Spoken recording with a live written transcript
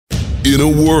In a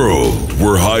world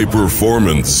where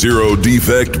high-performance,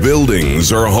 zero-defect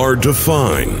buildings are hard to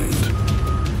find,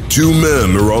 two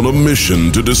men are on a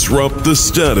mission to disrupt the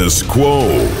status quo.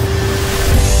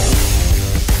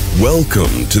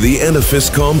 Welcome to the Edifice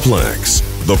Complex,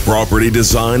 the Property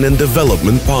Design and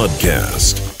Development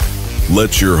Podcast.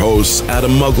 Let your hosts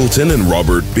Adam Muggleton and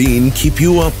Robert Bean keep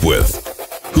you up with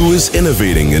who is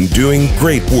innovating and doing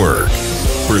great work,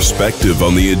 perspective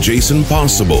on the adjacent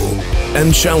possible,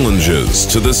 and challenges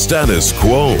to the status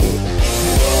quo.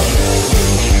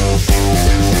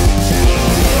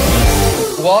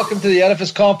 Welcome to the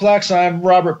Edifice Complex. I'm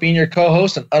Robert Bean, your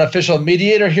co-host and unofficial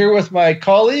mediator, here with my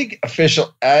colleague,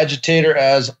 official agitator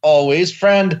as always,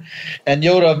 friend, and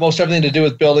Yoda of most everything to do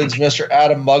with buildings, Mr.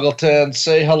 Adam Muggleton.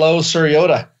 Say hello, Sir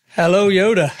Yoda. Hello,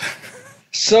 Yoda.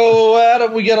 So,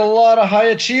 Adam, we get a lot of high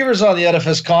achievers on the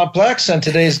Edifice Complex, and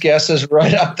today's guest is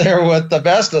right up there with the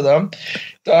best of them.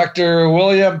 Dr.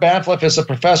 William Bahnfleth is a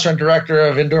professor and director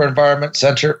of Indoor Environment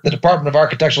Center, the Department of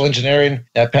Architectural Engineering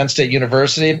at Penn State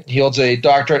University. He holds a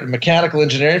doctorate in mechanical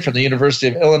engineering from the University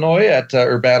of Illinois at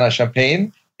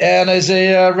Urbana-Champaign, and is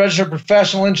a registered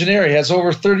professional engineer. He has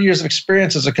over 30 years of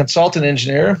experience as a consultant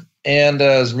engineer and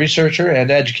as researcher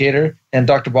and educator. And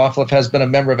Dr. Bahnfleth has been a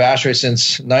member of ASHRAE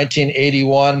since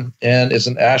 1981 and is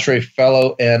an ASHRAE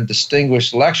fellow and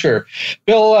distinguished lecturer.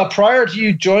 Bill, prior to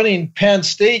you joining Penn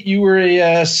State, you were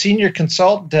a senior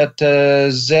consultant at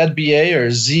ZBA or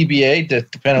ZBA,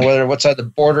 depending on what side of the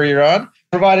border you're on,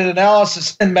 providing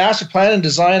analysis and master plan and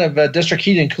design of district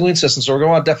heating and cooling systems. So we're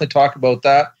going to definitely talk about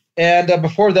that. And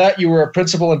before that, you were a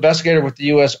principal investigator with the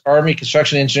U.S. Army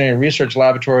Construction Engineering Research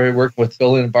Laboratory, working with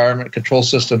building environment control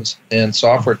systems and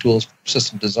software tools for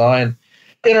system design.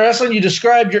 Interestingly, you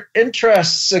described your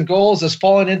interests and goals as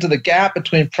falling into the gap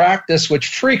between practice, which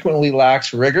frequently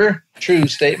lacks rigor, true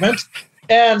statement,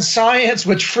 and science,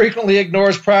 which frequently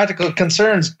ignores practical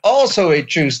concerns, also a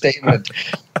true statement.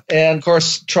 And, of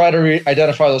course, try to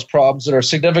identify those problems that are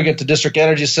significant to district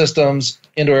energy systems,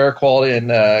 indoor air quality,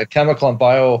 and chemical and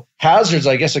biohazards,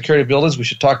 I guess, security of buildings. We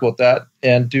should talk about that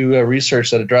and do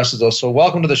research that addresses those. So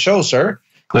welcome to the show, sir.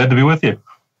 Glad to be with you.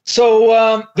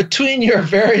 So between your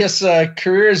various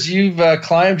careers, you've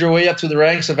climbed your way up through the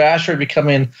ranks of ASHRAE,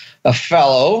 becoming a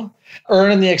fellow,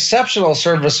 earning the Exceptional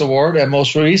Service Award, and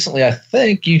most recently, I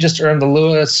think you just earned the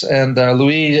Louis and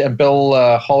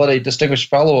Bill Holiday Distinguished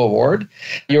Fellow Award.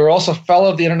 You're also Fellow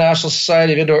of the International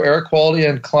Society of Indoor Air Quality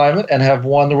and Climate and have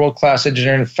won the World Class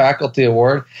Engineering Faculty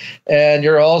Award. And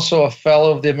you're also a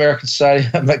Fellow of the American Society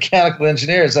of Mechanical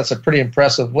Engineers. That's a pretty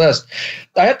impressive list.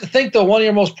 I have to think, though, one of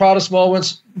your most proudest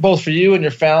moments, both for you and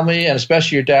your family, and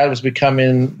especially your dad, was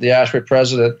becoming the ASHRAE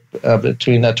president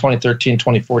between 2013 and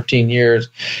 2014 years.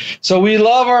 So we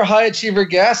love our high achiever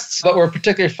guests, but we're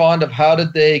particularly fond of how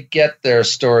did they get their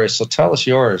story. So tell us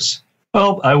yours.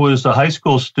 Well, I was a high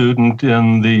school student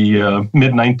in the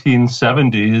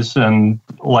mid-1970s, and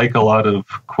like a lot of,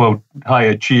 quote, high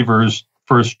achievers,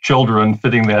 first children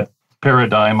fitting that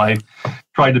paradigm, I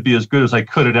tried to be as good as I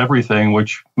could at everything,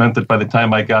 which meant that by the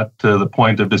time I got to the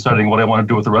point of deciding what I wanted to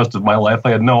do with the rest of my life, I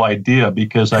had no idea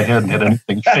because I hadn't had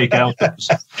anything shake out that was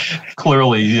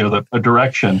clearly, a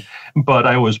direction. But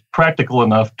I was practical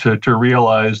enough to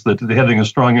realize that having a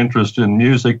strong interest in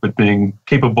music, but being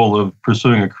capable of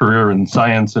pursuing a career in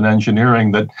science and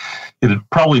engineering, that it'd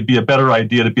probably be a better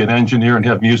idea to be an engineer and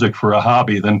have music for a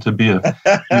hobby than to be a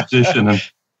musician and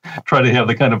try to have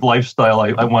the kind of lifestyle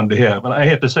I wanted to have. And I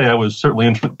have to say I was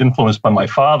certainly influenced by my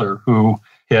father, who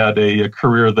had a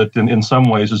career that in some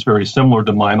ways is very similar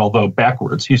to mine, although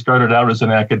backwards. He started out as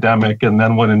an academic and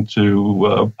then went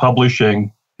into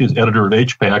publishing. He's editor at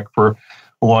HPAC for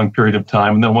a long period of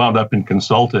time and then wound up in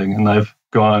consulting. And I've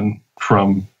gone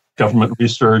from government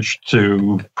research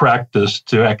to practice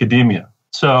to academia.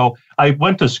 So I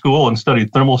went to school and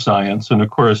studied thermal science. And of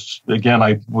course, again,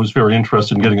 I was very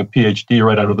interested in getting a PhD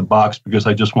right out of the box because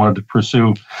I just wanted to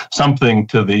pursue something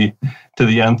to the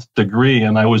nth degree.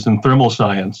 And I was in thermal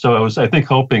science. So I was, I think,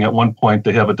 hoping at one point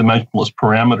to have a dimensionless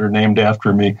parameter named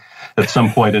after me at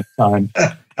some point in time.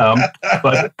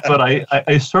 But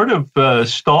I sort of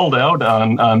stalled out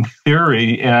on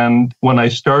theory. And when I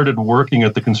started working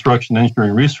at the Construction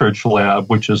Engineering Research Lab,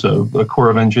 which is a Corps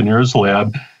of Engineers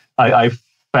lab, I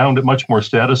found it much more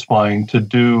satisfying to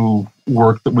do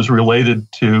work that was related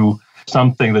to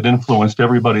something that influenced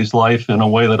everybody's life in a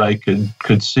way that I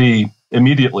could see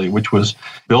immediately, which was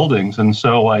buildings. And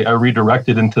so I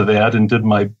redirected into that and did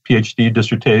my PhD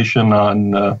dissertation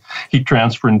on heat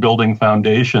transfer and building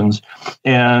foundations.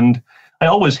 And I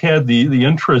always had the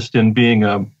interest in being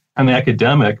an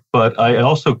academic, but I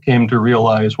also came to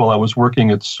realize while I was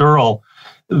working at Searle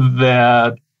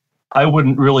that I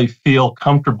wouldn't really feel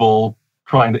comfortable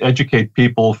trying to educate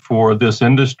people for this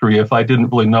industry if I didn't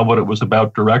really know what it was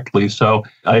about directly. So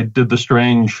I did the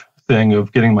strange thing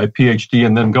of getting my PhD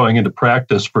and then going into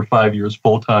practice for 5 years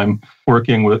full-time,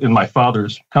 working in my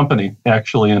father's company,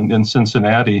 actually, in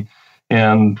Cincinnati.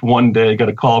 And one day I got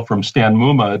a call from Stan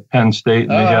Muma at Penn State,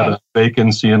 and they had a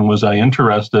vacancy, and was I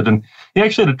interested? And he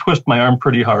actually had to twist my arm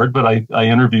pretty hard, but I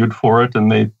interviewed for it,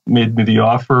 and they made me the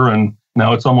offer, and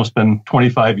now it's almost been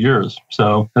 25 years.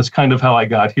 So that's kind of how I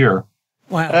got here.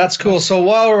 Wow. That's cool. So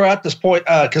while we're at this point,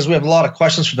 because we have a lot of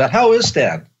questions for that, how is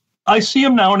Stan? I see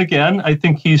him now and again. I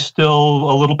think he's still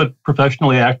a little bit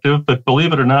professionally active, but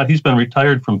believe it or not, he's been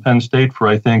retired from Penn State for,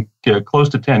 I think, close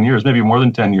to 10 years, maybe more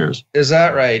than 10 years. Is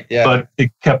that right? Yeah. But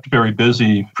it kept very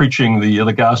busy preaching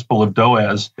the gospel of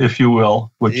Doaz, if you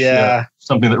will, which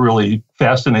something that really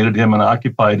fascinated him and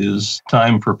occupied his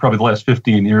time for probably the last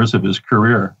 15 years of his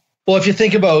career. Well, if you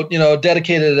think about,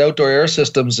 dedicated outdoor air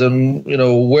systems and,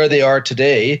 where they are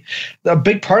today, a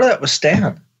big part of that was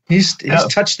Stan. He's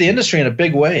touched the industry in a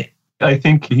big way. I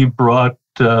think he brought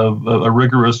a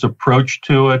rigorous approach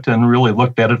to it and really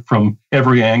looked at it from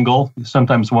every angle.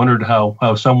 Sometimes wondered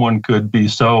how someone could be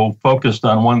so focused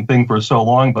on one thing for so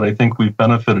long, but I think we've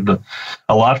benefited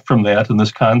a lot from that. And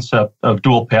this concept of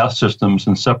dual path systems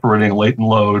and separating latent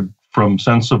load from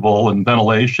sensible and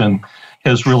ventilation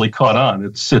has really caught on.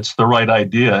 It's the right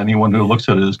idea. Anyone who looks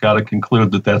at it has got to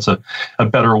conclude that that's a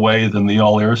better way than the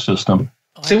all-air system.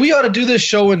 See, we ought to do this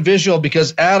show in visual,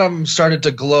 because Adam started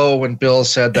to glow when Bill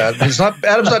said that.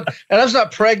 Adam's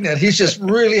not pregnant. He's just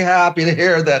really happy to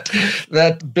hear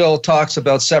that Bill talks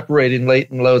about separating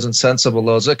latent loads and sensible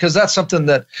loads, because that's something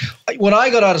that when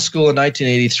I got out of school in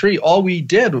 1983, all we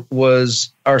did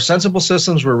was our sensible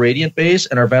systems were radiant based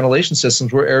and our ventilation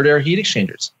systems were air-to-air heat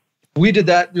exchangers. We did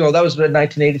that, that was in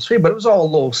 1983, but it was all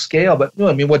low scale. But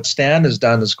what Stan has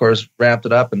done is, of course, ramped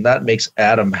it up, and that makes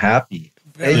Adam happy.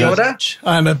 Hey, Yoda?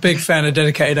 I'm a big fan of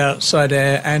dedicated outside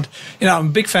air, and I'm a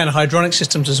big fan of hydronic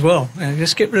systems as well.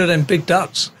 Just get rid of them big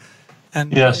ducts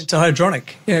and into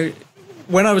hydronic.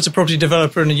 When I was a property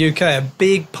developer in the UK, a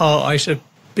big part, I used to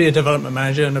be a development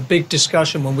manager, and a big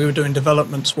discussion when we were doing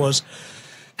developments was,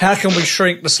 how can we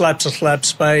shrink the slab-to-slab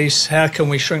space? How can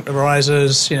we shrink the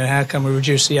risers? How can we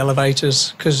reduce the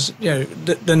elevators? Because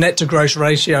the net-to-gross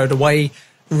ratio, the way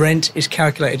rent is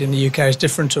calculated in the UK is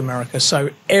different to America. So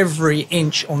every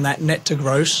inch on that net to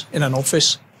gross in an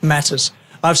office matters.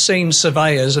 I've seen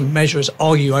surveyors and measurers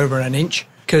argue over an inch,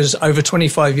 because over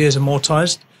 25 years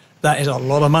amortized, that is a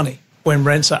lot of money. When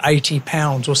rents are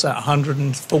 £80, what's that,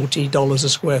 $140 a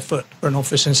square foot for an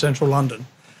office in central London.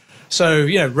 So,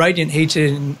 radiant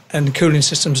heating and cooling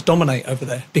systems dominate over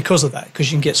there because of that,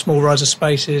 because you can get small riser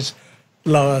spaces,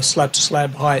 lower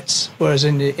slab-to-slab heights, whereas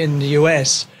in the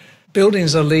US,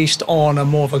 buildings are leased on a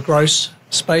more of a gross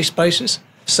space basis.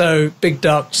 So big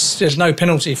ducts, there's no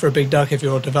penalty for a big duct if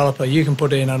you're a developer. You can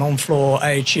put in an on-floor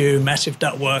AHU, massive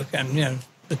ductwork, and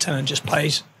the tenant just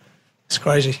pays. It's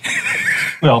crazy.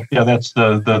 Well, yeah, that's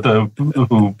the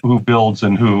who builds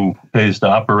and who pays to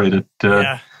operate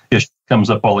it. Issue comes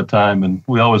up all the time, and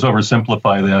we always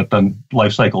oversimplify that on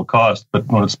life cycle cost. But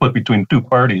when it's split between two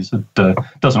parties, it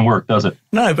doesn't work, does it?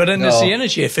 No, but then there's the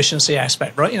energy efficiency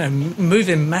aspect, right?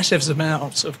 Moving massive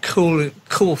amounts of cool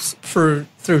through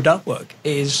ductwork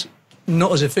is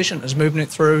not as efficient as moving it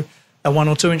through a 1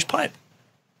 or 2 inch pipe.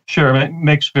 Sure, it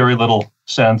makes very little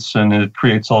sense, and it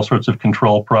creates all sorts of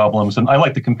control problems. And I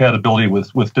like the compatibility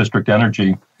with district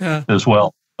energy as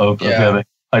well of having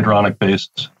hydronic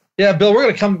bases. Yeah, Bill,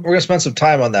 we're going to spend some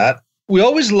time on that. We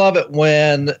always love it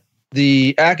when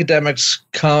the academics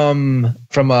come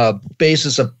from a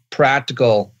basis of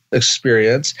practical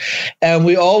experience, and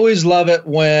we always love it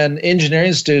when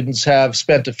engineering students have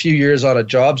spent a few years on a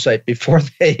job site before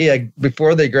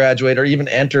they graduate or even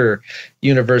enter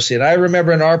university. And I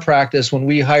remember in our practice when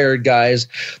we hired guys,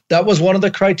 that was one of the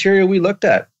criteria we looked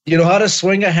at. You know how to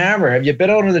swing a hammer? Have you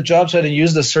been out on the job site and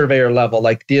used the surveyor level?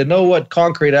 Like, do you know what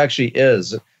concrete actually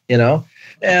is?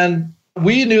 And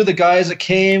we knew the guys that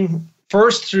came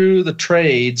first through the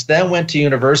trades, then went to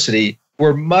university,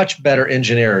 were much better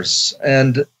engineers.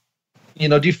 And,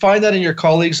 do you find that in your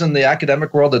colleagues in the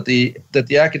academic world that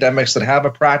the academics that have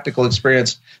a practical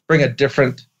experience bring a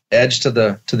different edge to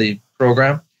the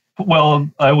program? Well,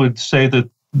 I would say that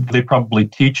they probably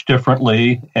teach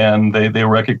differently, and they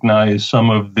recognize some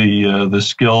of the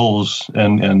skills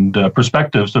and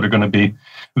perspectives that are going to be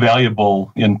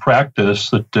valuable in practice.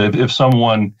 That if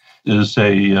someone is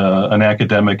an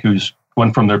academic who's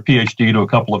went from their PhD to a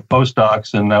couple of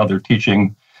postdocs and now they're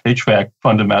teaching HVAC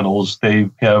fundamentals, they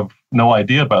have no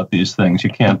idea about these things. You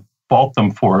can't fault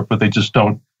them for it, but they just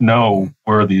don't know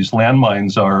where these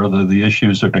landmines are, the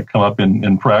issues that are going to come up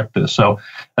in practice. So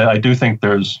I do think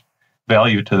there's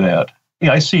value to that.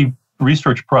 Yeah, I see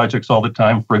research projects all the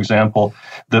time, for example,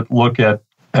 that look at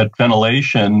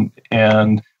ventilation,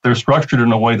 and they're structured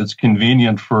in a way that's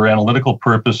convenient for analytical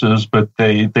purposes, but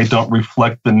they don't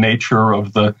reflect the nature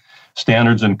of the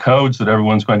standards and codes that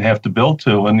everyone's going to have to build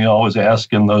to. And you always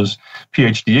ask in those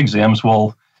PhD exams,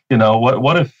 well,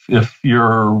 what if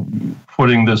you're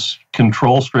putting this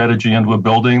control strategy into a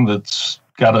building that's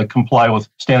got to comply with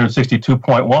standard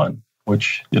 62.1,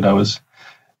 which, is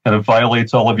kind of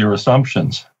violates all of your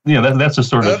assumptions. That's a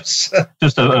sort of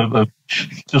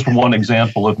just one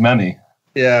example of many.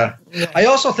 Yeah. I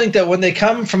also think that when they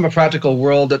come from a practical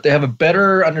world, that they have a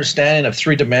better understanding of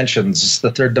three dimensions,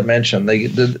 the third dimension.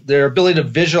 Their ability to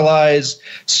visualize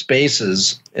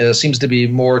spaces seems to be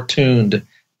more tuned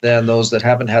than those that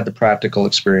haven't had the practical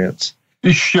experience.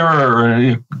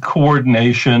 Sure.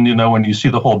 Coordination, when you see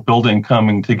the whole building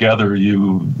coming together,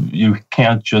 you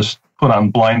can't just put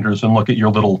on blinders and look at your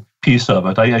little piece of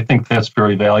it. I think that's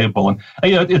very valuable. And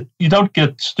you don't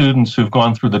get students who've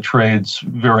gone through the trades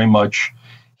very much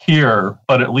here,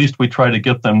 but at least we try to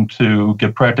get them to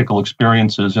get practical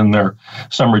experiences in their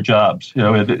summer jobs.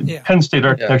 Penn State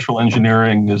Architectural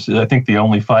Engineering is, I think, the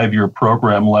only 5-year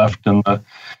program left in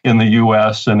the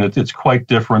U.S., and it's quite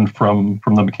different from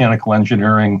the mechanical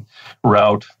engineering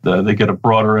route. They get a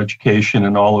broader education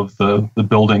in all of the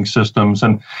building systems,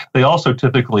 and they also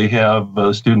typically have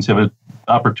students have an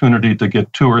opportunity to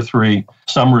get 2 or 3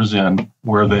 summers in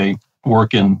where they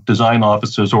work in design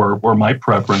offices, or my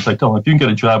preference, I tell them, if you can get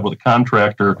a job with a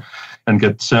contractor and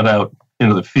get sent out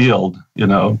into the field,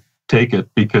 take it,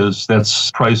 because that's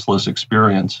priceless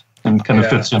experience and kind of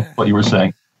fits in what you were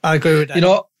saying. I agree with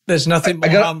that. There's nothing more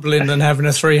humbling than having a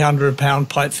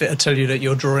 300-pound pipe fitter tell you that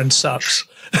your drawing sucks.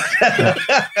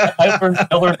 I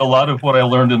learned a lot of what I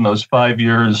learned in those 5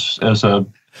 years as a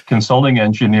consulting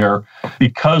engineer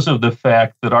because of the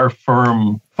fact that our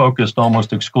firm focused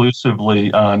almost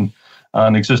exclusively on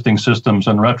existing systems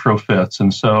and retrofits.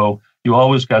 And so you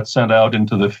always got sent out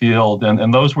into the field.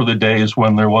 And those were the days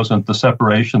when there wasn't the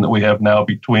separation that we have now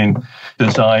between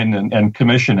design and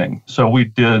commissioning. So we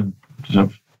did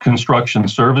construction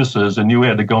services, and you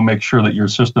had to go make sure that your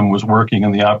system was working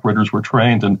and the operators were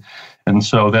trained. And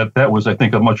so that was, I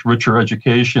think, a much richer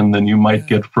education than you might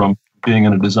get from being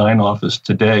in a design office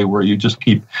today, where you just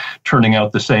keep turning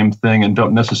out the same thing and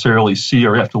don't necessarily see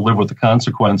or have to live with the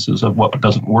consequences of what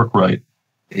doesn't work right.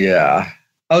 Yeah.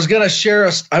 I was going to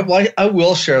share, I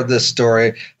will share this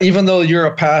story, even though you're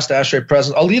a past ASHRAE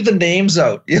president. I'll leave the names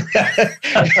out.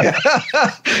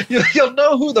 You'll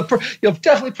know who you'll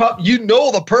definitely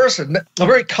the person, a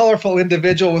very colorful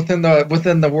individual within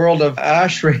the world of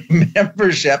ASHRAE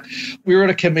membership. We were at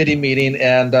a committee meeting,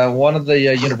 and one of the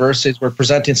universities were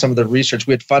presenting some of the research.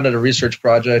 We had funded a research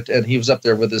project, and he was up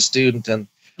there with his student, and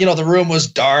the room was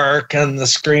dark and the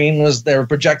screen they were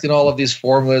projecting all of these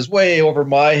formulas way over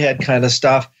my head kind of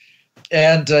stuff.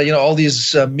 And, all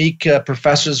these meek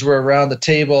professors were around the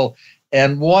table.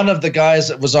 And one of the guys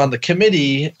that was on the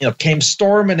committee, came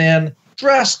storming in,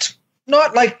 dressed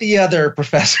not like the other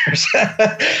professors,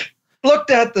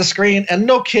 looked at the screen, and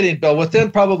no kidding, Bill,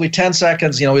 within probably 10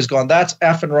 seconds, he's going, that's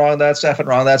effing wrong, that's effing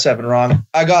wrong, that's effing wrong.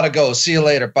 I got to go. See you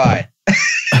later. Bye.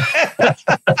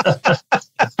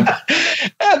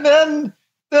 And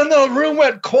then the room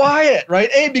went quiet, right?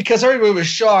 Because everybody was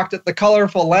shocked at the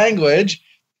colorful language.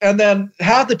 And then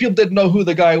half the people didn't know who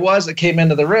the guy was that came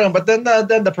into the room. But then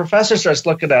the professor starts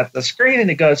looking at the screen and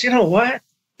he goes, you know what?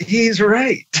 He's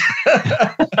right.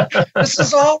 This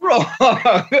is all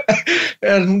wrong.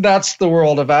 And that's the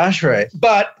world of ASHRAE.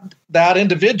 But that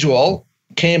individual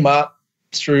came up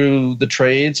through the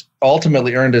trades,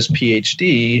 ultimately earned his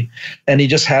PhD, and he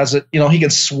just has it, he can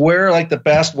swear like the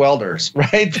best welders,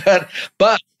 right?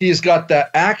 But he's got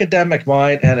that academic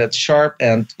mind, and it's sharp,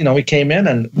 and, he came in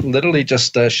and literally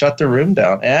just shut the room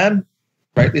down, and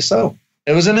rightly so.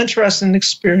 It was an interesting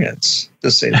experience,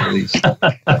 to say the least.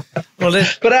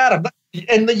 But Adam,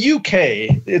 in the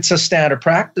UK, it's a standard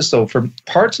practice, though, for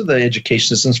parts of the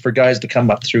education systems for guys to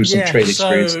come up through some trade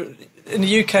experience. In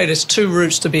the UK, there's 2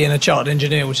 routes to being a chartered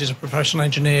engineer, which is a professional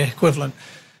engineer equivalent.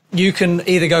 You can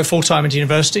either go full-time into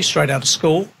university, straight out of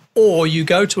school, or you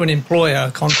go to an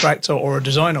employer, contractor, or a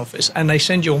design office, and they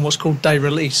send you on what's called day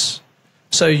release.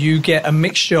 So you get a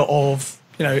mixture of,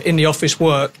 in the office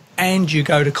work, and you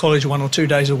go to college 1 or 2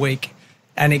 days a week,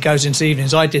 and it goes into the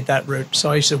evenings. I did that route. So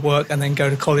I used to work and then go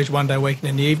to college 1 day a week and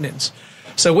in the evenings.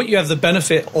 So what you have the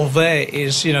benefit of there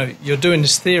is, you're doing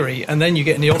this theory, and then you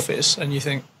get in the office and you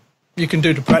think, you can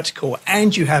do the practical,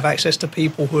 and you have access to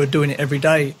people who are doing it every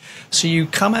day. So you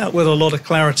come out with a lot of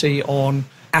clarity on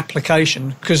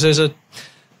application, because the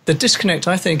disconnect,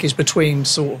 I think, is between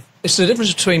it's the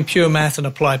difference between pure math and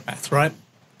applied math, right?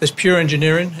 There's pure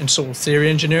engineering and sort of theory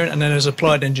engineering, and then there's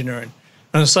applied engineering.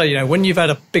 And I say, when you've had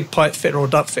a big pipe fitter or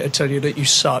duct fitter tell you that you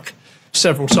suck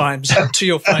several times to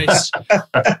your face,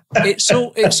 it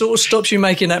sort of stops you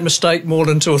making that mistake more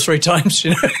than 2 or 3 times,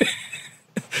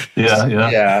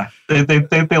 Yeah.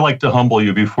 They like to humble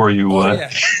you before you.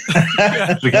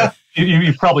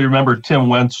 You probably remember Tim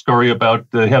Went's story about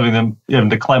having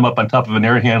to climb up on top of an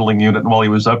air handling unit, and while he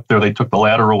was up there, they took the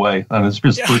ladder away on his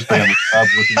first day on the job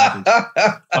looking at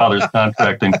his father's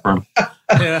contracting firm.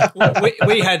 Yeah,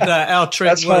 we had our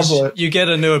trick was you get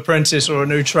a new apprentice or a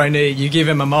new trainee, you give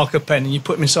him a marker pen and you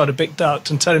put him inside a big duct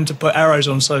and tell him to put arrows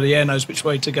on so the air knows which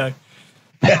way to go.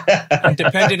 And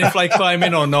depending if they climb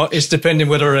in or not, it's depending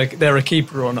whether they're a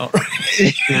keeper or not.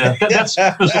 Yeah, that's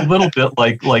a little bit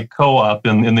like co-op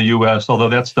in the U.S., although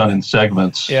that's done in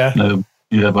segments. Yeah.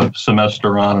 You have a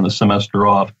semester on and a semester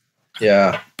off.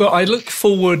 Yeah. But I look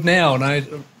forward now,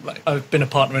 and I've been a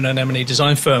partner in an M&E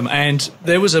design firm, and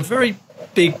there was a very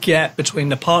big gap between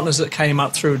the partners that came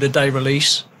up through the day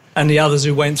release and the others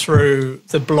who went through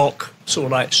the block sort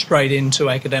of like straight into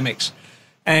academics.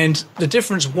 And the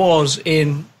difference was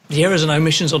in the errors and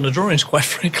omissions on the drawings, quite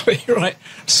frankly, right?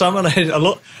 Some of them, a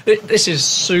lot. This is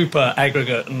super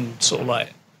aggregate and sort of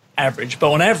like average.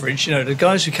 But on average, the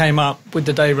guys who came up with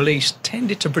the day release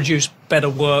tended to produce better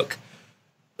work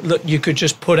that you could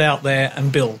just put out there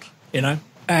and build,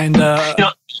 And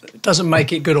it doesn't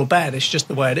make it good or bad. It's just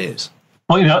the way it is.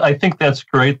 Well, I think that's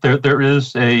great. There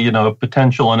is a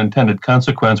potential unintended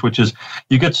consequence, which is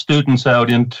you get students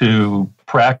out into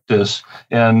practice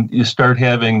and you start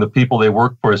having the people they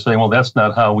work for saying, well, that's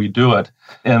not how we do it.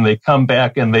 And they come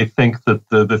back and they think that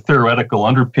the theoretical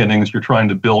underpinnings you're trying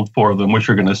to build for them, which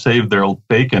are going to save their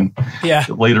bacon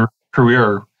later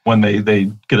career, when they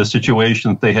get a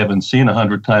situation that they haven't seen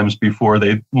 100 times before,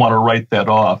 they want to write that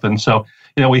off. And so,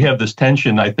 we have this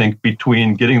tension, I think,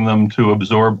 between getting them to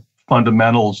absorb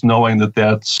fundamentals, knowing that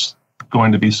that's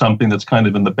going to be something that's kind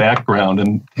of in the background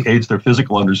and aids their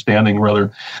physical understanding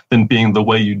rather than being the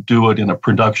way you do it in a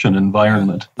production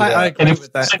environment. I agree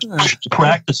with that. And if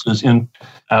practices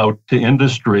out to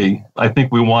industry, I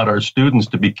think we want our students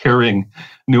to be carrying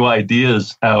new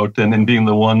ideas out and being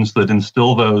the ones that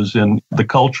instill those in the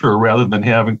culture rather than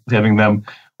having them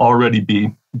already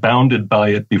be bounded by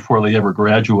it before they ever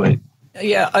graduate.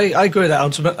 Yeah, I agree with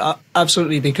that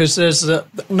absolutely, because there's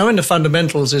knowing the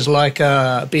fundamentals is like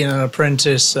being an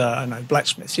apprentice,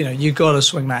 blacksmith. You got to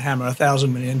swing that hammer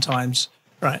 1,000 million times,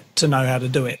 right, to know how to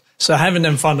do it. So having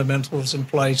them fundamentals in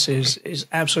place is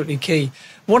absolutely key.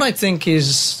 What I think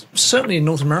is, certainly in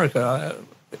North America,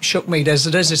 it shook me. There's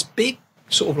this big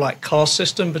sort of like caste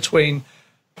system between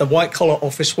the white-collar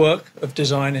office work of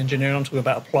design engineering, I'm talking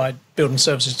about applied building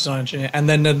services design engineering, and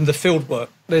then the field work.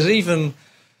 There's even...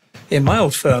 In my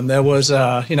old firm, there was,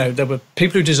 there were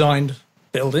people who designed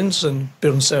buildings and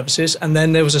building services, and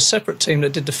then there was a separate team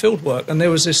that did the field work, and there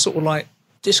was this sort of like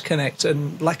disconnect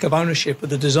and lack of ownership of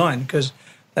the design because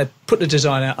they put the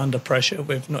design out under pressure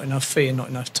with not enough fee and not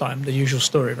enough time, the usual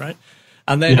story, right?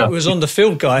 And then it was on the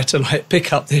field guy to like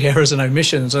pick up the errors and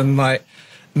omissions and like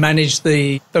manage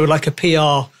they were like a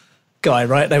PR guy,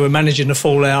 right? They were managing the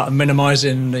fallout and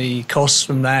minimizing the costs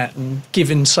from that and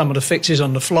giving some of the fixes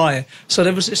on the fly. So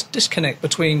there was this disconnect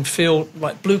between field,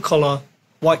 like blue collar,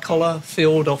 white collar,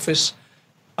 field, office.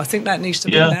 I think that needs to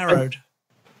be narrowed.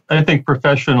 I think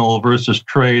professional versus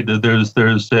trade,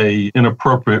 there's a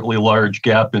inappropriately large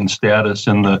gap in status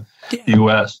in the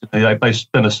U.S. I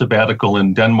spent a sabbatical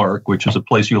in Denmark, which is a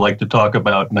place you like to talk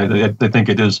about, and I think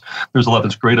it is. There's a lot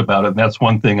that's great about it, and that's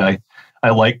one thing I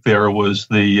liked there was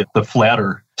the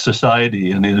flatter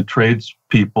society, and the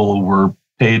tradespeople were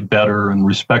paid better and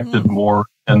respected more,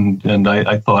 and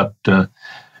I thought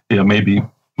maybe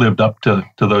lived up to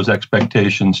those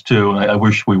expectations too. And I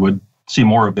wish we would see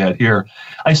more of that here.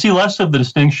 I see less of the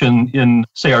distinction in,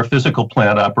 say, our physical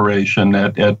plant operation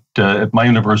at my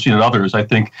university and others. I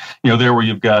think there where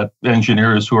you've got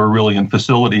engineers who are really in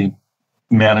facility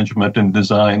management and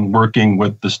design, working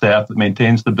with the staff that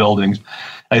maintains the buildings,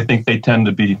 I think they tend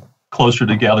to be closer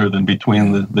together than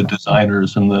between the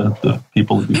designers and the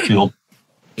people in the field.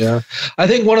 Yeah. I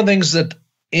think one of the things that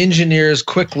engineers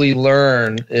quickly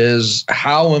learn is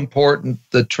how important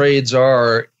the trades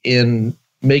are in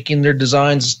making their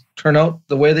designs turn out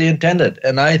the way they intended.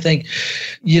 And I think,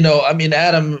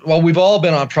 Adam, we've all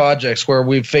been on projects where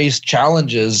we've faced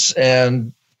challenges,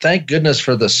 and thank goodness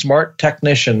for the smart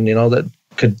technician, that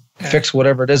could fix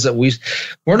whatever it is that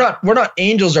we're not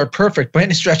angels are perfect by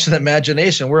any stretch of the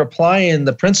imagination. We're applying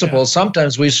the principles. Yeah.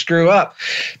 Sometimes we screw up.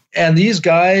 And these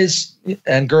guys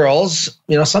and girls,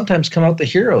 sometimes come out the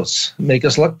heroes, make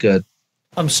us look good.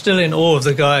 I'm still in awe of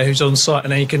the guy who's on site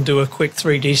and he can do a quick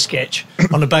 3D sketch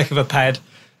on the back of a pad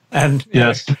and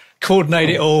coordinate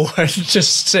it all and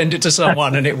just send it to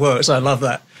someone and it works. I love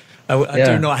that. I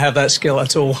do not have that skill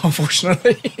at all,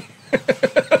 unfortunately.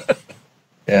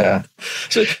 Yeah.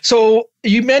 So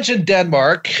you mentioned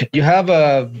Denmark. You have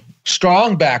a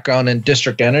strong background in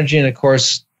district energy. And of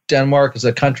course, Denmark is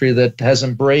a country that has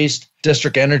embraced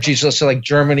district energy, just like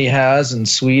Germany has and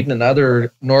Sweden and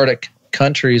other Nordic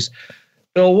countries.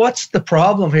 So what's the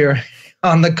problem here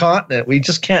on the continent? We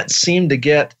just can't seem to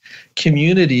get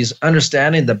communities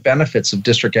understanding the benefits of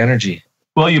district energy.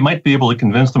 Well, you might be able to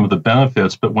convince them of the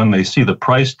benefits, but when they see the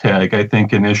price tag, I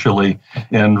think initially,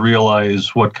 and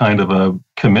realize what kind of a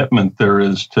commitment there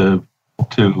is to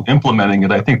implementing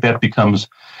it, I think that becomes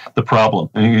the problem.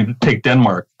 And you take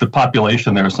Denmark, the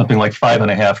population there is something like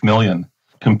 5.5 million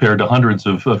compared to hundreds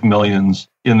of millions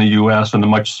in the U.S. in a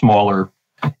much smaller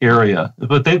area.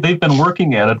 But they've been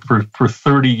working at it for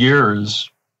 30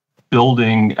 years,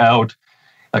 building out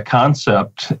a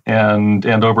concept, and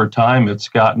over time it's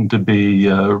gotten to be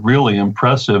really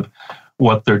impressive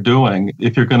what they're doing.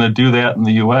 If you're going to do that in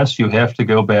the U.S., you have to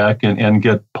go back and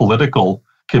get political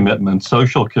commitments,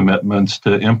 social commitments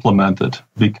to implement it,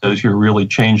 because you're really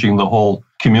changing the whole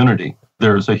community.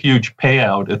 There's a huge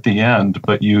payout at the end,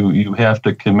 but you have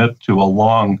to commit to a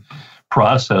long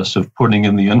process of putting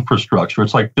in the infrastructure.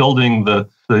 It's like building the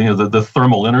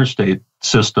thermal interstate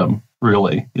system,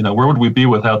 really. Where would we be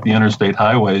without the interstate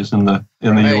highways in the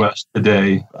U.S.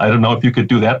 today? I don't know if you could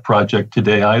do that project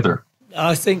today either.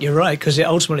 I think you're right, because it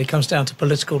ultimately comes down to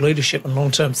political leadership and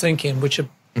long-term thinking, which are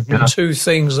two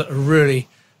things that are really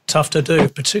tough to do,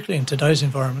 particularly in today's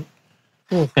environment.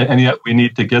 And yet we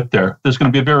need to get there. There's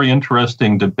going to be a very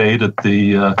interesting debate at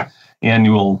the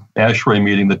annual ASHRAE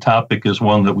meeting. The topic is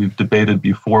one that we've debated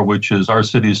before, which is, are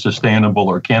cities sustainable,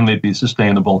 or can they be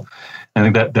sustainable? I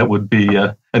think that would be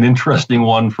an interesting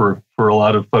one for a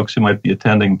lot of folks who might be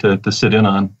attending to sit in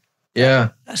on. Yeah.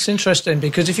 That's interesting,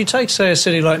 because if you take, say, a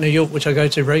city like New York, which I go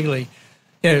to regularly,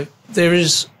 there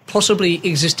is possibly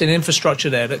existing infrastructure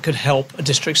there that could help a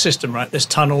district system, right? There's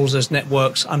tunnels, there's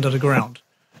networks under the ground.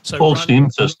 So whole steam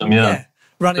system,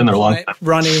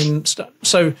 running stuff.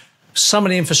 So some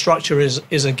of the infrastructure is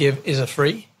given for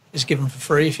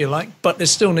free, if you like, but there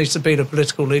still needs to be the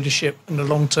political leadership and the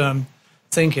long-term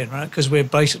thinking, right? Because we're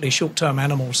basically short-term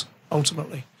animals,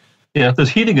 ultimately. Yeah, there's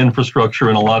heating infrastructure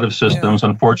in a lot of systems.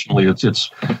 Unfortunately,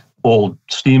 it's old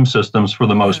steam systems for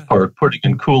the most part. Putting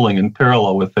in cooling in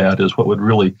parallel with that is what would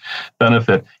really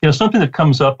benefit. Something that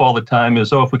comes up all the time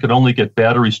is, if we could only get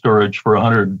battery storage for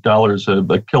 $100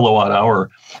 a kilowatt hour.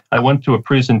 I went to a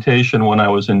presentation when I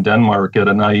was in Denmark at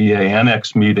an IEA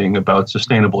Annex meeting about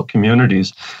sustainable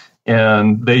communities,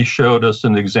 and they showed us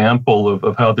an example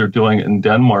of how they're doing it in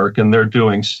Denmark, and they're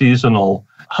doing seasonal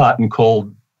hot and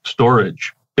cold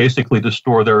storage, basically to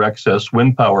store their excess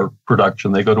wind power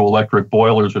production. They go to electric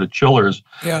boilers or to chillers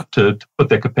to put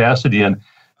their capacity in.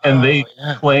 And they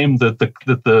claim that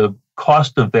the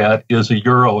cost of that is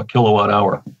 €1 a kilowatt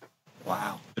hour.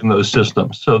 Wow. In those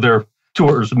systems. So they're 2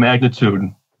 orders of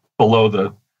magnitude below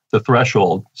the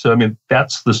threshold. So,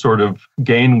 that's the sort of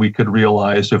gain we could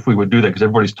realize if we would do that, because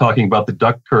everybody's talking about the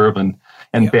duck curve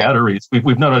and batteries.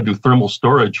 We've known how to do thermal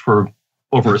storage for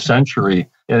over a century,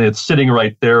 and it's sitting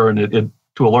right there, and it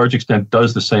to a large extent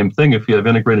does the same thing if you have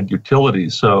integrated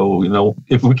utilities. So,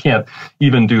 if we can't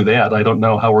even do that, I don't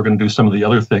know how we're going to do some of the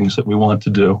other things that we want to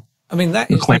do.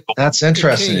 That's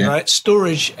interesting, key, right?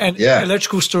 Storage and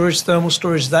electrical storage, thermal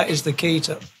storage, that is the key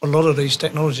to a lot of these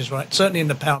technologies, right? Certainly in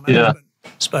the power management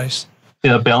space.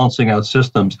 Yeah, balancing out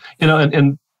systems.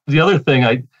 And the other thing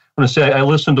I want to say, I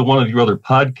listened to one of your other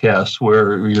podcasts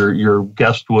where your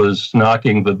guest was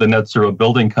knocking the net zero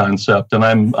building concept, and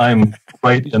I'm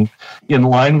right in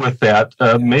line with that.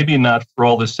 Maybe not for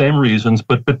all the same reasons,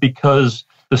 but because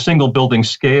the single building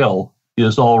scale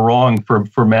is all wrong for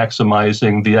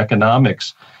maximizing the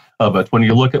economics of it. When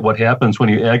you look at what happens when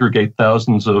you aggregate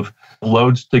thousands of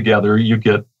loads together, you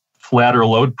get flatter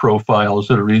load profiles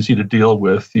that are easy to deal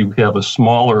with. You have a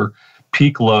smaller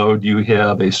peak load, you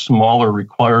have a smaller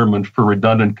requirement for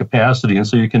redundant capacity, and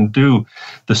so you can do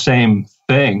the same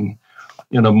thing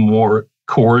in a more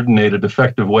coordinated,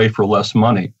 effective way for less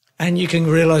money. And you can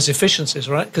realize efficiencies,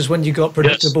 right? Because when you got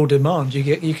predictable demand,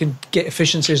 you can get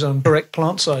efficiencies on correct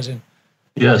plant sizing.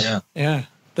 Yes. Yeah.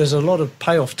 There's a lot of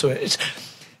payoff to it.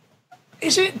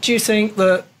 Do you think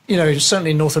that,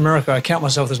 certainly in North America, I count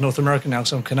myself as North American now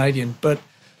because I'm Canadian, but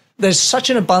there's such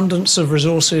an abundance of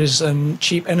resources and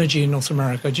cheap energy in North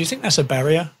America. Do you think that's a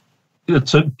barrier?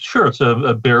 It's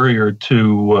a barrier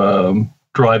to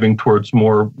driving towards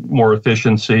more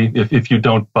efficiency. If you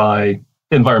don't buy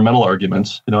environmental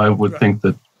arguments, I would think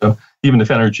that even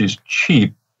if energy is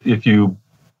cheap, if you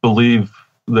believe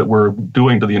that we're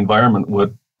doing to the environment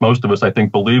what most of us, I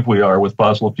think, believe we are with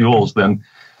fossil fuels, then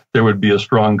there would be a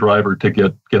strong driver to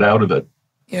get out of it.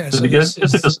 Yeah, so it's a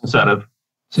disincentive.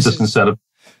 It's a disincentive.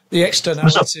 The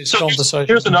externalities conversation.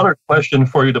 Here's another question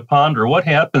for you to ponder. What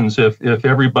happens if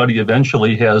everybody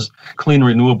eventually has clean,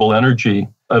 renewable energy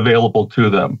available to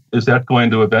them? Is that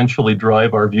going to eventually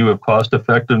drive our view of cost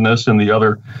effectiveness in the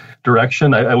other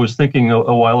direction? I was thinking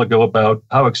a while ago about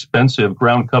how expensive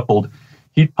ground-coupled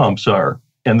heat pumps are,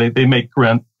 and they make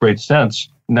great sense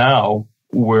now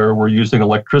where we're using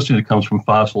electricity that comes from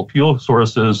fossil fuel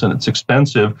sources and it's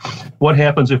expensive. What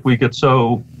happens if we get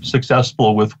so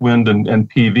successful with wind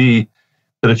and PV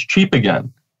that it's cheap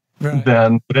again? Right.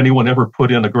 Then would anyone ever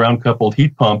put in a ground-coupled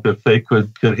heat pump if they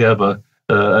could have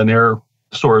an air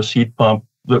source heat pump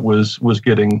that was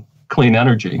getting clean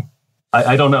energy?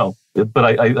 I don't know, but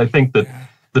I think that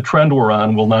the trend we're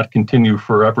on will not continue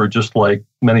forever, just like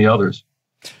many others.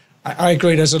 I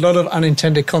agree. There's a lot of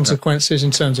unintended consequences in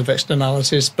terms of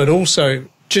externalities, but also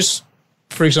just,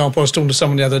 for example, I was talking to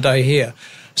someone the other day here.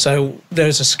 So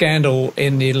there's a scandal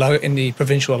in the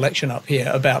provincial election up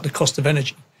here about the cost of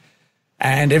energy.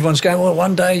 And everyone's going, well,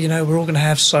 one day, we're all going to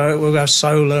have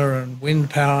solar and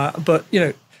wind power. But,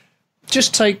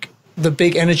 just take the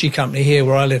big energy company here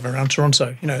where I live around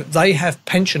Toronto. They have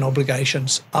pension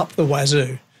obligations up the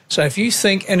wazoo. So if you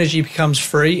think energy becomes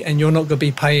free and you're not going to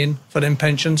be paying for them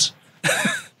pensions,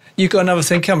 you've got another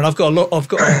thing coming. I've got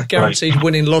a guaranteed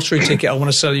winning lottery ticket I want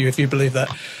to sell you if you believe that.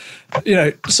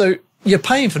 So you're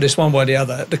paying for this one way or the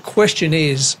other. The question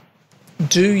is,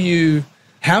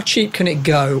 how cheap can it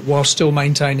go while still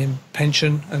maintaining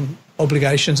pension and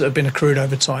obligations that have been accrued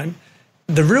over time?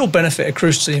 The real benefit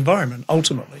accrues to the environment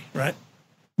ultimately, right?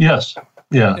 Yes.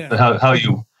 Yeah. How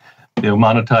you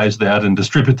monetize that and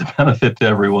distribute the benefit to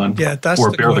everyone, or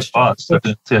bear the cost.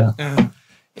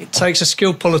 It takes a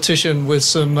skilled politician with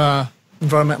some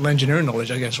environmental engineering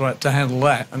knowledge, I guess, right, to handle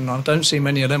that. And I don't see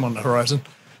many of them on the horizon.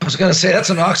 I was going to say that's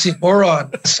an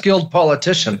oxymoron, skilled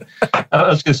politician. I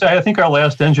was going to say I think our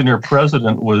last engineer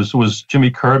president was Jimmy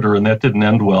Carter, and that didn't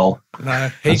end well. No,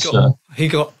 he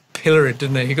got pilloried,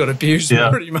 didn't he? He got abused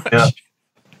pretty much. Yeah.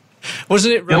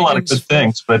 Wasn't it Reagan's... He did a lot of good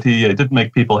things, but he didn't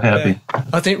make people happy. Yeah.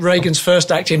 I think Reagan's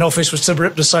first act in office was to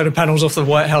rip the solar panels off the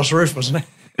White House roof, wasn't it?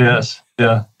 Yes,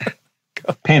 yeah.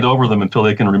 Paint over them until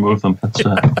they can remove them.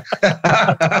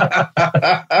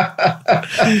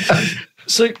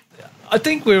 So I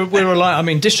think we're relying... I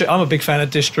mean, I'm a big fan of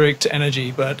district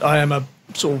energy, but I am a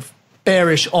sort of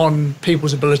bearish on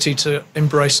people's ability to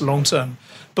embrace the long term.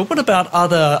 But what about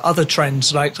other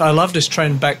trends? Like, I love this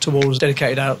trend back towards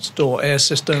dedicated outdoor air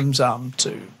systems,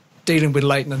 to dealing with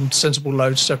latent and sensible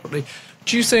loads separately.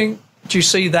 Do you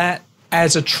see that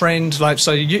as a trend? Like,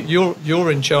 so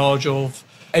you're in charge of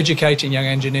educating young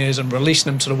engineers and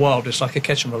releasing them to the wild. It's like a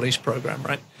catch and release program,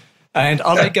 right? And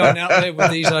are they going out there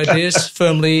with these ideas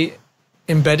firmly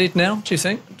embedded now, do you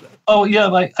think? Oh, yeah,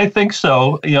 I think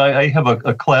so. I have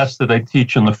a class that I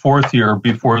teach in the fourth year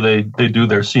before they do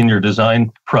their senior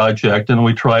design project, and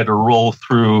we try to roll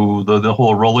through the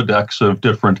whole Rolodex of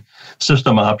different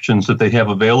system options that they have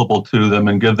available to them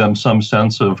and give them some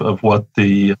sense of what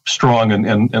the strong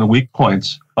and weak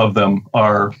points of them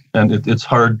are. And it's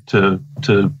hard to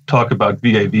talk about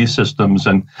VAV systems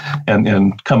and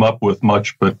come up with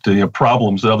much, but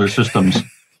problems that other systems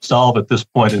solve at this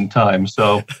point in time.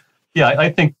 So yeah,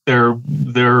 I think they're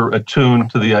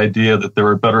attuned to the idea that there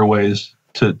are better ways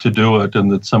to do it, and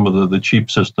that some of the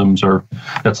cheap systems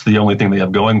that's the only thing they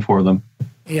have going for them.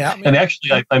 Yeah, and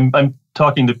actually, I'm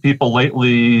talking to people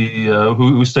lately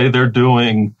who say they're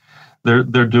doing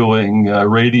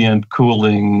radiant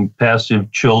cooling,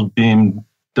 passive chilled beam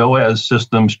DOAS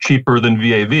systems cheaper than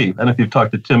VAV. And if you've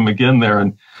talked to Tim McGinn there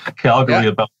in Calgary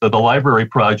about the library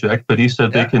project, but he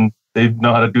said they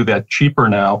know how to do that cheaper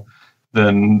now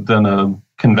than a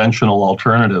conventional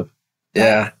alternative.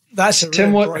 Yeah, that's a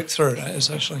real breakthrough. That is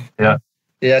actually.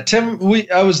 Yeah, Tim.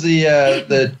 I was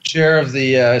the chair of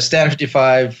the Standard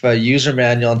 55 user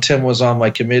manual, and Tim was on my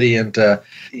committee. And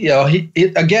he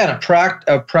again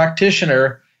a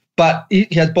practitioner, but he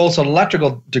had both an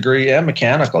electrical degree and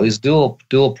mechanical. He's dual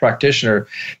practitioner,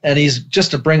 and he's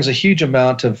just brings a huge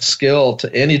amount of skill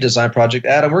to any design project.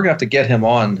 Adam, we're gonna have to get him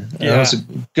on. It's a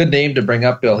good name to bring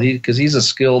up, Bill. Because he's a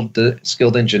skilled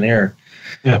engineer.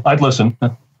 Yeah, I'd listen.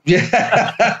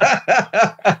 Yeah.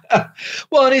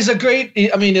 Well, and he's a great,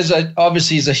 I mean,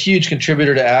 obviously he's a huge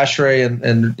contributor to ASHRAE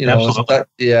and you know,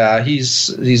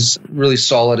 he's really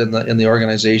solid in the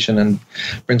organization and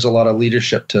brings a lot of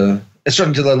leadership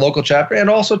certainly to the local chapter and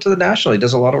also to the national. He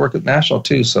does a lot of work at national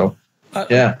too. So,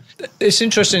 yeah. It's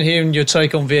interesting hearing your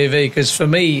take on VAV, because for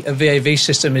me, a VAV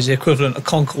system is the equivalent of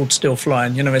Concorde still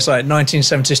flying. You know, it's like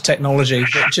 1970s technology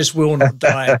that just will not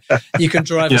die. You can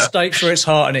drive a stake through its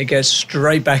heart and it gets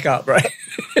straight back up, right?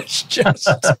 It's just,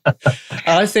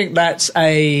 I think that's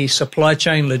a supply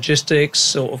chain logistics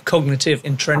sort of cognitive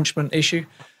entrenchment issue.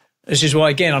 This is why,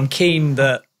 again, I'm keen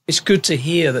that it's good to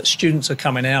hear that students are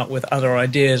coming out with other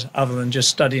ideas other than just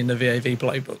studying the VAV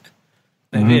playbook.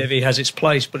 And VAV has its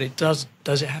place, but it does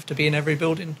it have to be in every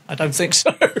building? I don't think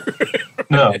so.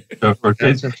 No,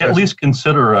 at least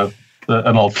consider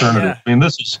an alternative. Yeah. I mean,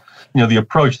 this is, you know, the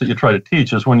approach that you try to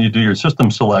teach is when you do your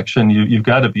system selection, you've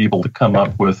got to be able to come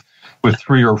up with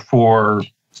 3 or 4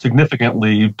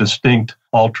 significantly distinct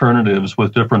alternatives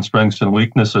with different strengths and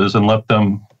weaknesses, and let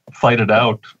them fight it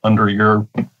out under your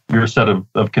set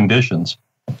of conditions.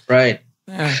 Right.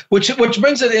 Yeah. Which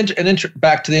brings it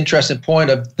back to the interesting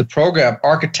point of the program,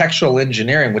 architectural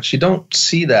engineering, which you don't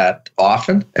see that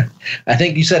often. I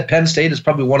think you said Penn State is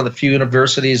probably one of the few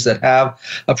universities that have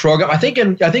a program. I think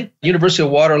University of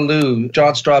Waterloo,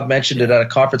 John Straub mentioned it at a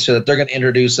conference here that they're going to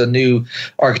introduce a new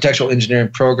architectural engineering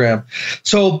program.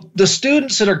 So the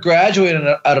students that are graduating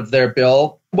out of their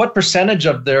bill, what percentage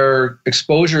of their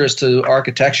exposure is to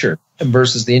architecture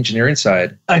versus the engineering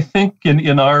side? I think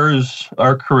in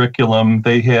our curriculum,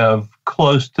 they have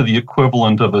close to the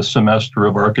equivalent of a semester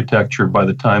of architecture by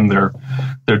the time they're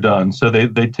done. So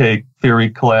they take theory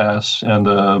class and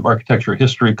architecture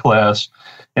history class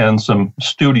and some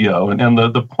studio. And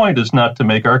the point is not to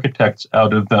make architects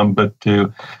out of them, but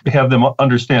to have them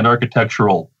understand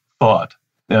architectural thought.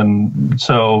 And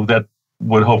so that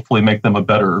would hopefully make them a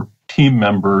better team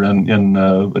member in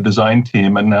a design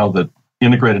team. And now that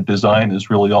integrated design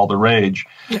is really all the rage,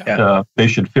 they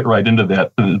should fit right into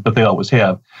that, but they always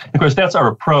have. Of course, that's our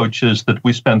approach, is that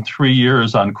we spend 3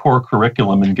 years on core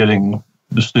curriculum and getting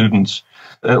the students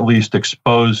at least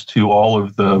exposed to all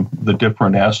of the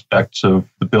different aspects of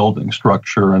the building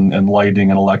structure and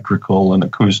lighting and electrical and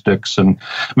acoustics and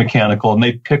mechanical. And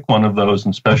they pick one of those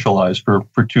and specialize for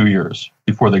 2 years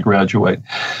before they graduate.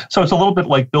 So it's a little bit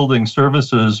like building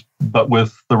services, but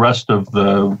with the rest of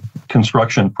the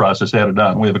construction process added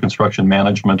on. We have a construction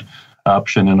management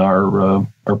option in our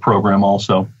program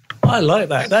also. I like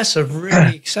that. That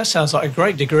sounds like a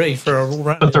great degree for a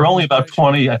all-round. But there are only about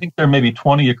 20, I think there may be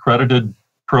 20 accredited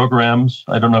programs.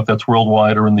 I don't know if that's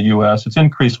worldwide or in the U.S. It's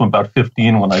increased from about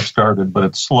 15 when I started, but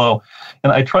it's slow.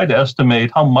 And I tried to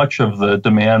estimate how much of the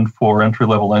demand for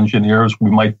entry-level engineers we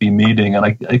might be meeting, and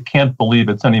I can't believe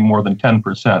it's any more than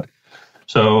 10%.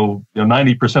 So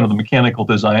 90% of the mechanical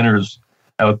designers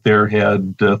out there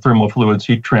had thermofluids,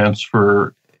 heat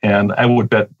transfer, and I would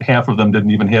bet half of them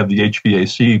didn't even have the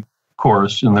HVAC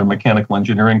course in their mechanical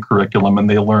engineering curriculum, and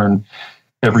they learn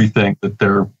everything that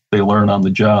they learn on the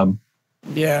job.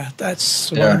 Yeah,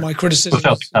 that's one of my criticisms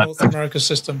of the North America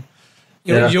system.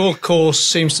 Your course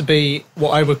seems to be what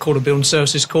I would call a building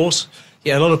services course.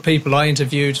 Yeah, a lot of people I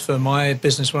interviewed for my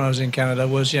business when I was in Canada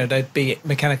was, they'd be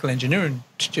mechanical engineering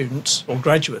students or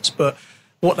graduates, but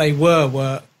what they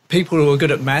were people who were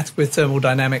good at math with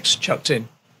thermodynamics chucked in.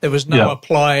 There was no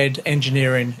applied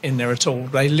engineering in there at all.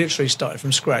 They literally started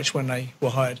from scratch when they were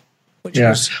hired, which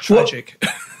was tragic.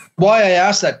 Why I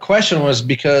asked that question was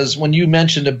because when you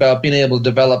mentioned about being able to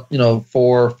develop, 4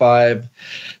 or 5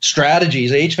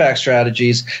 strategies, HVAC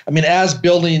strategies, I mean, as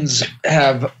buildings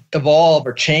have evolved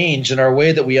or changed in our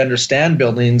way that we understand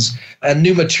buildings and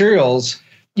new materials,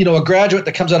 a graduate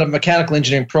that comes out of a mechanical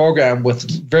engineering program with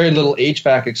very little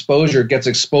HVAC exposure gets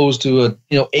exposed to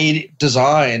a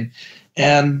design,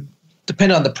 and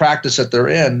depending on the practice that they're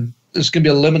in, there's going to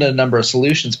be a limited number of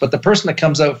solutions. But the person that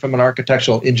comes out from an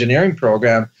architectural engineering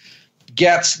program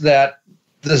gets that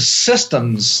the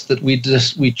systems that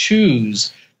we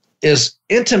choose is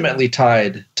intimately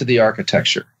tied to the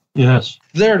architecture. Yes.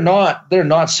 They're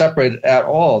not separated at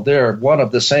all. They're one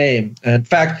of the same. And in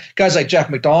fact, guys like Jeff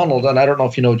McDonald, and I don't know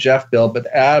if you know Jeff, Bill, but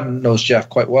Adam knows Jeff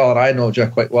quite well, and I know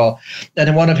Jeff quite well. And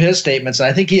in one of his statements, and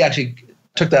I think he actually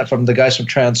took that from the guys from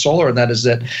TransSolar, and that is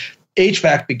that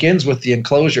HVAC begins with the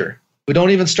enclosure. We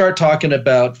don't even start talking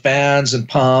about fans and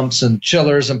pumps and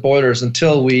chillers and boilers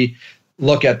until we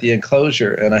look at the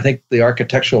enclosure. And I think the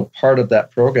architectural part of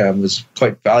that program is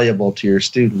quite valuable to your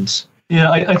students. Yeah,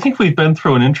 I think we've been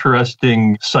through an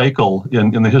interesting cycle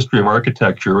in the history of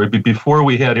architecture. Before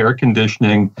we had air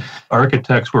conditioning,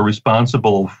 architects were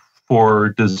responsible for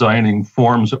designing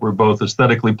forms that were both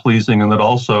aesthetically pleasing and that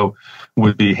also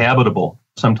would be habitable.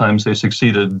 Sometimes they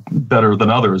succeeded better than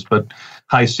others, but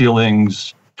high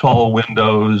ceilings, tall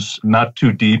windows, not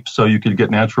too deep so you could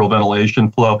get natural ventilation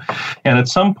flow. And at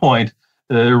some point,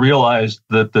 they realized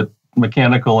that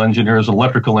mechanical engineers,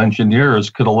 electrical engineers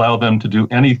could allow them to do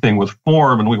anything with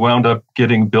form, and we wound up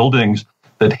getting buildings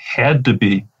that had to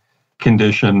be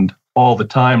conditioned all the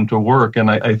time to work. And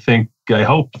I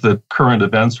hope that current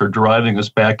events are driving us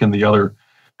back in the other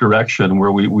direction,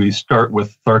 where we start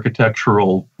with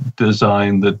architectural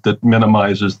design that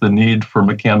minimizes the need for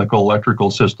mechanical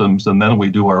electrical systems, and then we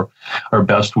do our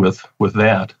best with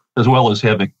that, as well as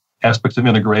having aspects of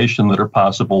integration that are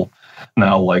possible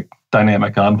now, like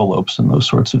dynamic envelopes and those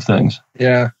sorts of things.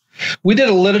 Yeah. We did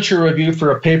a literature review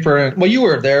for a paper. Well, you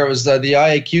were there. It was the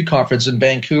IAQ conference in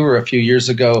Vancouver a few years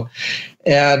ago.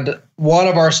 And one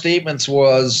of our statements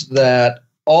was that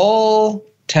all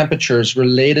temperatures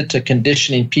related to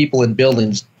conditioning people in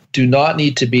buildings do not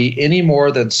need to be any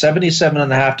more than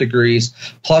 77.5 degrees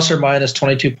plus or minus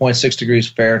 22.6 degrees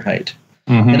Fahrenheit.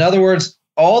 Mm-hmm. In other words,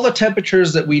 all the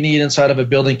temperatures that we need inside of a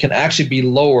building can actually be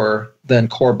lower than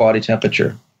core body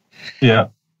temperature. Yeah.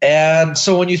 And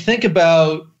so when you think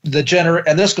about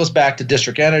and this goes back to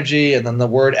district energy and then the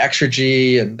word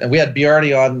exergy, and we had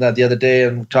Bjarne on the other day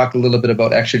and talked a little bit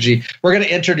about exergy. We're going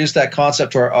to introduce that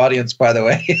concept to our audience, by the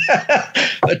way,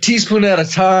 a teaspoon at a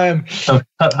time.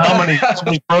 How many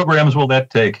programs will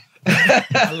that take?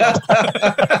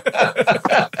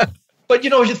 But,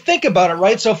 if you think about it,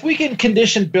 right? So if we can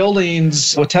condition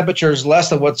buildings with temperatures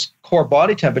less than what's core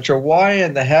body temperature, why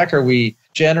in the heck are we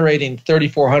generating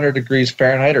 3,400 degrees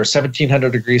Fahrenheit or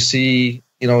 1,700 degrees C,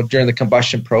 during the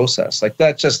combustion process? Like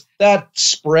that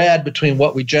spread between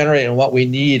what we generate and what we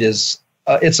need is,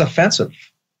 it's offensive.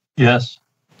 Yes.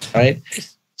 Right?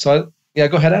 So, yeah,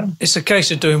 go ahead, Adam. It's a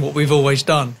case of doing what we've always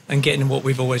done and getting what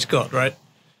we've always got, right?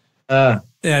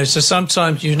 So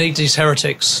sometimes you need these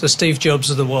heretics, the Steve Jobs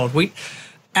of the world.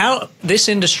 This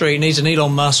industry needs an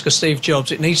Elon Musk, a Steve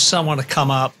Jobs. It needs someone to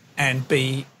come up and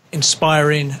be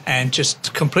inspiring and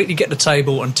just completely get the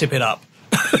table and tip it up.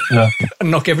 Yeah. And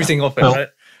knock everything off it, right?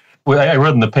 Well, I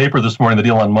read in the paper this morning that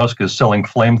Elon Musk is selling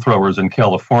flamethrowers in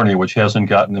California, which hasn't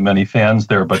gotten him many fans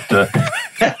there. But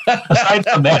aside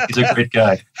from that, he's a great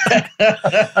guy.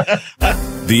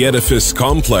 The Edifice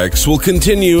Complex will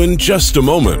continue in just a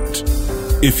moment.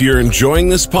 If you're enjoying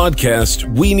this podcast,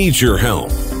 we need your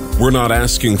help. We're not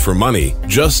asking for money,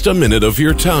 just a minute of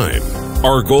your time.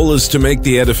 Our goal is to make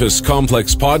the Edifice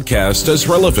Complex podcast as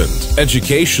relevant,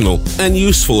 educational, and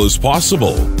useful as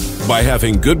possible. By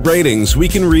having good ratings, we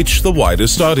can reach the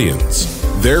widest audience.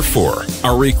 Therefore,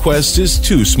 our request is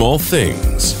two small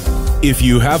things. If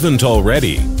you haven't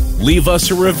already, leave us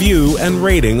a review and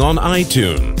rating on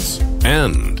iTunes.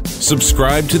 And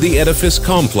subscribe to the Edifice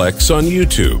Complex on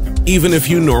YouTube, even if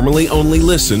you normally only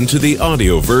listen to the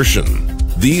audio version.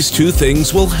 These two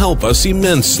things will help us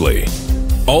immensely.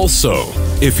 Also,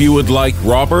 if you would like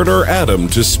Robert or Adam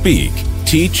to speak,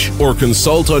 teach, or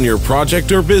consult on your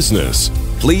project or business,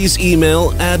 please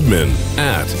email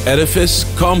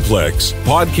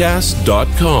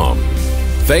admin@edificecomplexpodcast.com.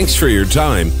 Thanks for your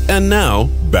time, and now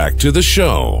back to the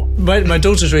show. My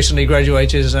daughter's recently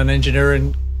graduated as an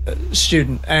engineering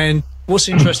student, and what's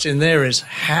interesting there is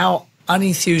how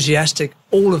unenthusiastic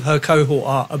all of her cohort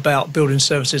are about building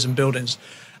services and buildings.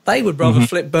 They would rather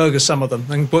flip burgers, some of them,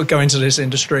 than go into this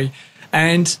industry.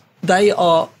 And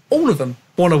all of them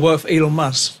want to work for Elon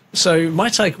Musk. So my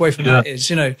takeaway from that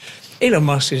is, Elon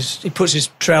Musk he puts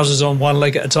his trousers on one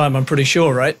leg at a time, I'm pretty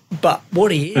sure, right? But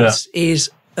what he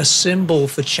is a symbol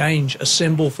for change, a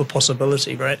symbol for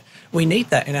possibility, right? We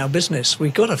need that in our business.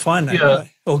 We've got to find that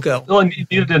guy or girl. Well, and you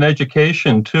need it in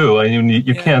education, too. I mean,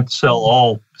 you can't sell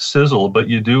all sizzle, but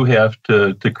you do have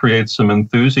to create some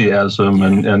enthusiasm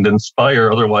and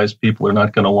inspire. Otherwise, people are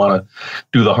not going to want to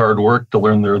do the hard work to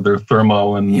learn their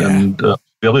thermo and the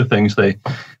other things they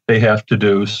have to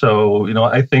do. So,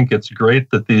 I think it's great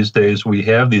that these days we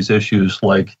have these issues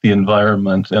like the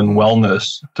environment and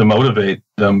wellness to motivate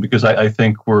them, because I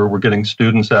think we're getting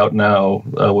students out now,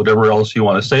 whatever else you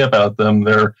want to say about them,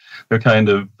 they're kind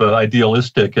of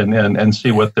idealistic and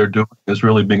see what they're doing as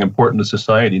really being important to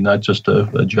society, not just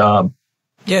a job.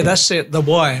 Yeah, that's it. The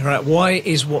why, right? Why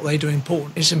is what they do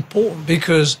important? It's important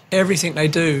because everything they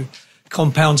do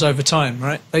compounds over time,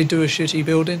 right? They do a shitty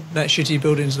building, that shitty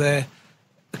building's there,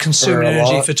 consuming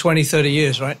energy for 20, 30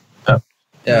 years, right?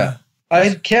 Yeah.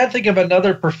 I can't think of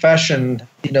another profession,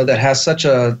 that has such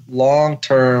a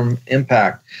long-term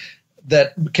impact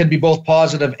that can be both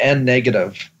positive and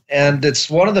negative. And it's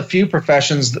one of the few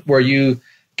professions where you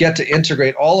get to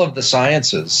integrate all of the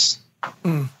sciences,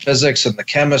 physics and the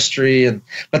chemistry,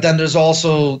 but then there's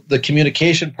also the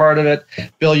communication part of it.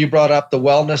 Bill, you brought up the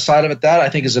wellness side of it. That I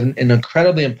think is an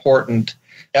incredibly important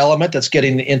element that's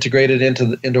getting integrated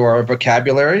into our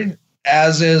vocabulary,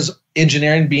 as is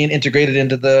engineering being integrated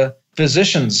into the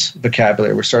physician's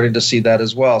vocabulary. We're starting to see that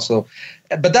as well. So,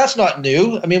 but that's not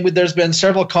new. I mean, there's been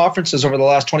several conferences over the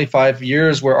last 25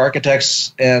 years where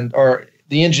architects or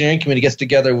the engineering community gets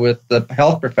together with the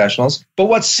health professionals. But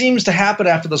what seems to happen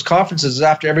after those conferences is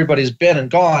after everybody's been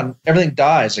and gone, everything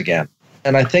dies again.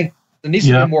 And I think there needs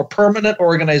to be a more permanent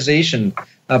organization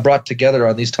brought together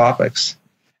on these topics.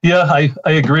 Yeah,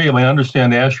 I agree. I mean, I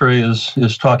understand ASHRAE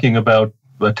is talking about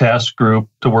a task group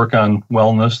to work on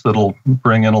wellness that'll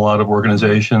bring in a lot of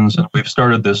organizations. And we've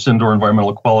started this Indoor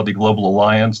Environmental Quality Global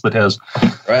Alliance that has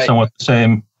somewhat the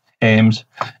same aims.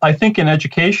 I think in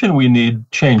education we need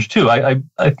change too. I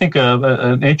think an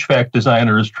HVAC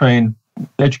designer is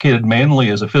educated mainly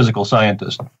as a physical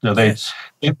scientist.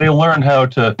 They learn how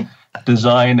to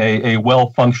design a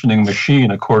well-functioning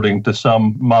machine according to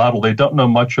some model. They don't know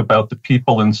much about the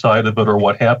people inside of it or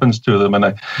what happens to them.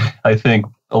 And I think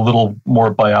a little more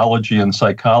biology and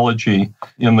psychology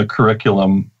in the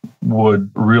curriculum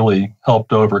would really help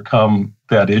to overcome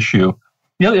that issue.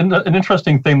 Yeah, an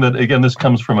interesting thing that, again, this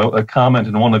comes from a comment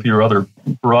in one of your other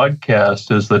broadcasts,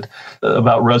 is that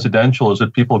about residential, is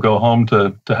that people go home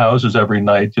to houses every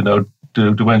night.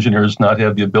 Do engineers not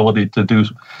have the ability to do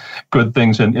good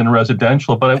things in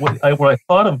residential? But what I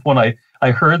thought of when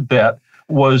I heard that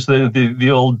was the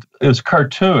old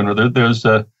cartoon, or there's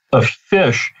a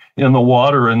fish in the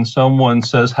water and someone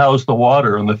says, "How's the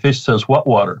water?" And the fish says, "What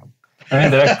water?"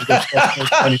 And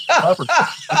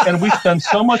we spend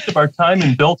so much of our time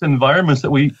in built environments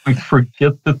that we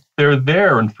forget that they're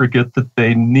there and forget that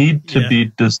they need to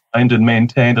be designed and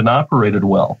maintained and operated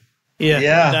well.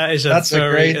 Yeah, that is a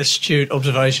very astute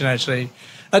observation, actually.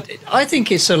 I think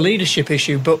it's a leadership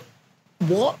issue, but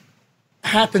what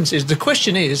happens is, the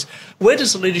question is, where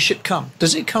does the leadership come?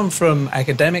 Does it come from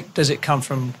academic? Does it come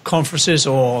from conferences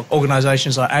or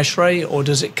organizations like ASHRAE? Or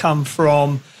does it come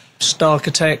from star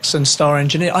architects and star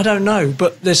engineers? I don't know,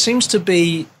 but there seems to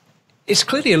be, it's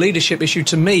clearly a leadership issue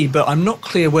to me, but I'm not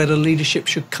clear where the leadership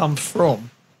should come from.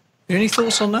 Any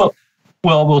thoughts on that?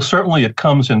 Well, certainly it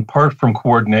comes in part from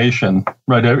coordination,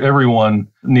 right? Everyone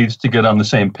needs to get on the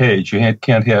same page. You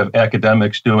can't have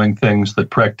academics doing things that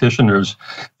practitioners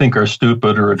think are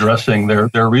stupid, or addressing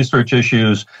their research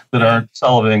issues that aren't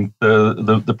solving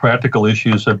the practical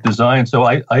issues of design. So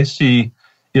I see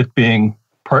it being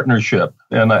partnership,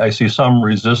 and I see some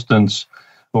resistance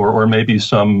or maybe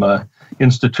some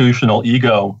institutional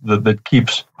ego that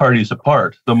keeps parties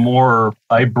apart. The more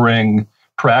I bring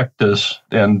practice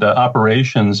and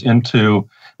operations into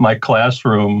my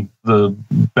classroom, the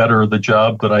better the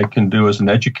job that I can do as an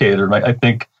educator. And I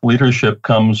think leadership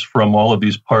comes from all of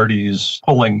these parties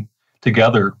pulling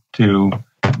together to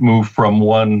move from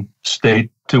one state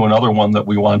to another one that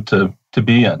we want to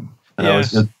be in.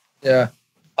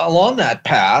 Along that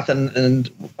path, and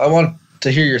I want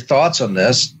to hear your thoughts on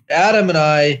this. Adam and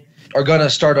I are going to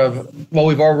start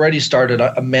we've already started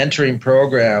a mentoring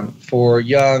program for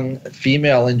young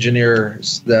female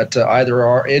engineers that either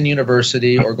are in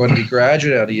university or going to be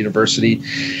graduating out of university.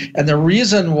 And the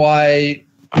reason why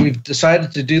we've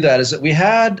decided to do that is that we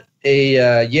had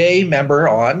a YAY member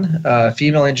on, a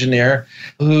female engineer,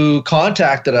 who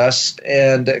contacted us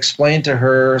and explained to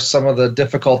her some of the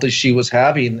difficulties she was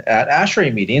having at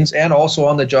ASHRAE meetings and also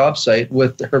on the job site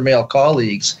with her male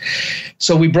colleagues.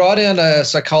 So we brought in a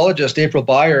psychologist, April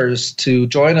Byers, to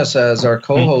join us as our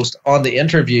co-host on the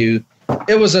interview.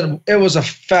 It was a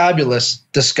fabulous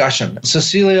discussion.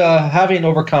 Cecilia, having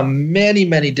overcome many,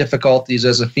 many difficulties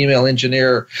as a female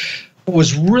engineer,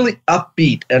 was really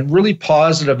upbeat and really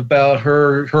positive about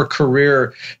her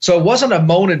career. So it wasn't a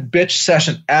moan and bitch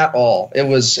session at all. It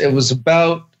was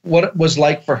about what it was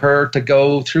like for her to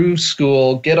go through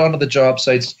school, get onto the job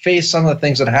sites, face some of the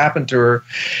things that happened to her.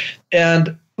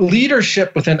 And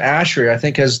leadership within ASHRAE, I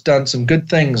think, has done some good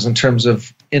things in terms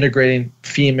of integrating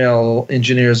female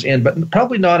engineers in, but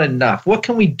probably not enough. What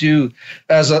can we do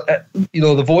as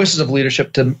the voices of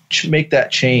leadership to make that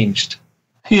changed?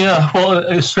 Yeah,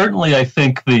 well, certainly I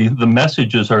think the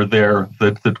messages are there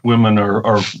that women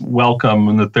are welcome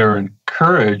and that they're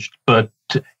encouraged. But,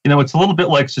 it's a little bit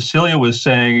like Cecilia was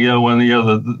saying, when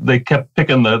they kept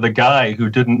picking the guy who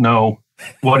didn't know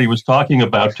what he was talking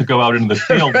about to go out into the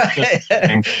field,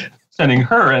 sending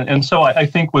her. And so I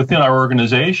think within our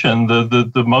organization,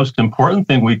 the most important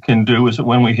thing we can do is that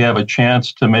when we have a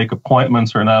chance to make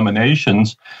appointments or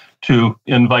nominations, to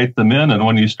invite them in. And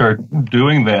when you start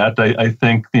doing that, I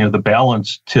think the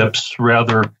balance tips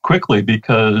rather quickly,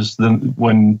 because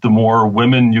when the more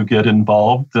women you get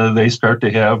involved, they start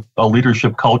to have a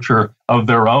leadership culture of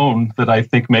their own that I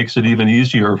think makes it even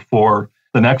easier for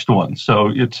the next one.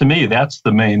 So to me, that's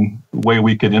the main way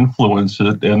we could influence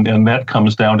it. And that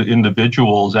comes down to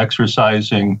individuals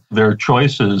exercising their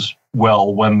choices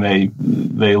well when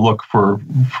they look for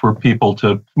people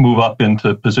to move up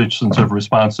into positions of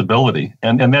responsibility.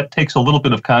 And that takes a little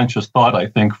bit of conscious thought, I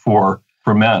think, for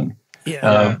men.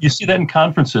 Yeah. You see that in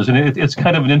conferences, and it's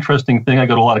kind of an interesting thing. I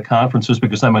go to a lot of conferences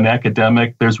because I'm an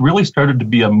academic. There's really started to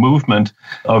be a movement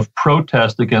of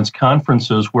protest against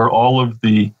conferences where all of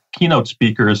the keynote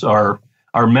speakers are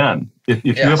men. If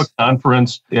you have a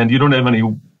conference and you don't have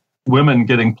any women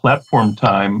getting platform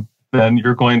time, then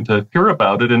you're going to hear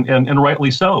about it, and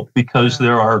rightly so, because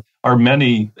there are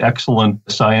many excellent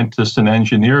scientists and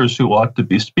engineers who ought to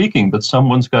be speaking, but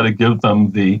someone's got to give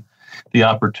them the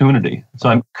opportunity. So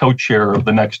I'm co-chair of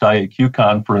the next IAQ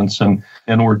conference, and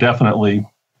we're definitely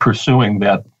pursuing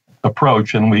that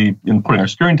approach. And we, in putting our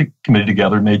steering committee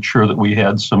together, made sure that we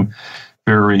had some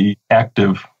very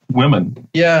active women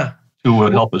who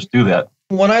would help us do that.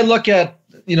 When I look at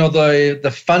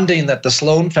the funding that the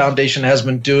Sloan Foundation has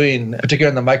been doing,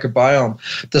 particularly in the microbiome,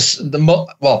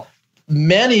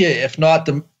 many, if not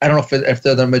I don't know if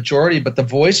they're the majority, but the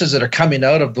voices that are coming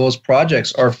out of those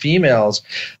projects are females.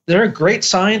 They're great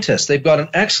scientists. They've got an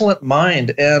excellent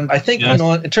mind, and I think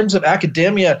in terms of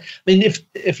academia, I mean,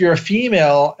 if you're a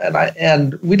female,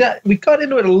 and we got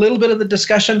into it a little bit of the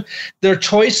discussion, their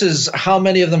choices, how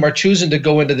many of them are choosing to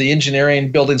go into the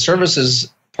engineering, building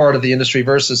services part of the industry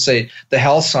versus, say, the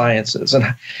health sciences.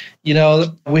 And,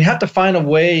 we have to find a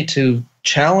way to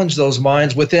challenge those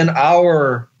minds within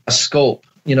our scope,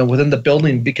 within the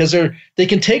building, because they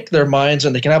can take their minds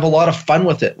and they can have a lot of fun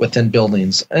with it within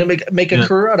buildings and make a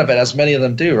career out of it, as many of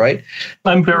them do, right?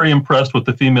 I'm very impressed with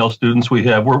the female students we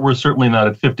have. We're certainly not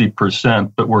at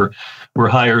 50%, but we're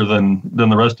higher than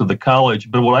the rest of the college.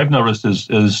 But what I've noticed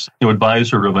is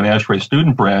advisor of an ASHRAE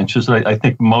student branch, is that I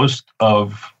think most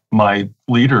of my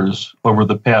leaders over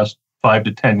the past 5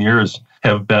 to 10 years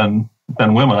have been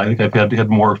women. I think I've had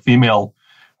more female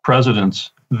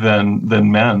presidents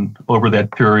than men over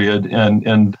that period.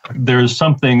 And there's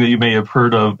something that you may have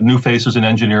heard of, New Faces in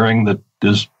Engineering, that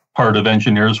is part of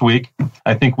Engineers Week.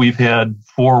 I think we've had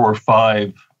 4 or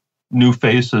 5 new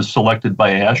faces selected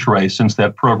by ASHRAE since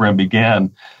that program began.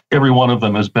 Every one of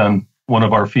them has been one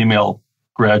of our female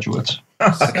graduates.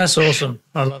 That's awesome.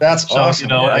 I love That's that. awesome.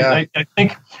 So, I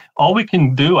think all we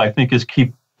can do, is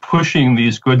keep pushing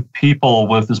these good people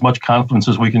with as much confidence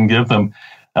as we can give them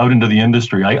out into the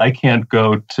industry. I can't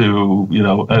go to,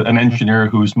 an engineer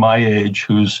who's my age,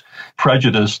 who's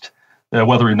prejudiced,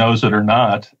 whether he knows it or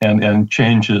not, and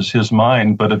changes his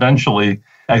mind. But eventually,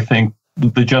 I think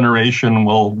the generation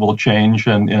will change,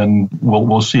 and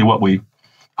we'll see what we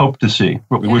hope to see,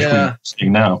 what we wish we were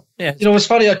seeing now. Yeah. It's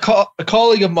funny, a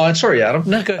colleague of mine, sorry, Adam.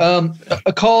 No, go ahead.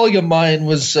 A colleague of mine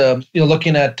was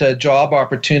looking at job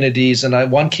opportunities, and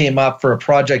one came up for a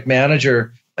project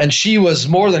manager, and she was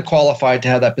more than qualified to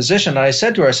have that position. And I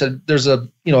said to her, there's a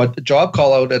job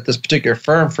call out at this particular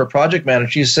firm for a project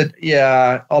manager. She said,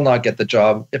 yeah, I'll not get the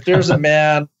job. If there's a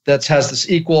man that has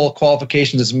this equal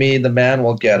qualifications as me, the man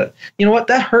will get it. You know what?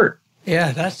 That hurt.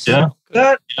 Yeah, that's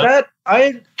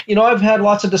I've had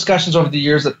lots of discussions over the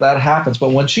years that happens.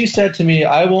 But when she said to me,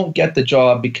 I won't get the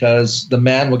job because the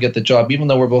man will get the job, even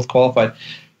though we're both qualified,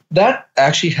 that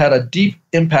actually had a deep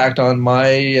impact on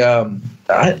my,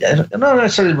 not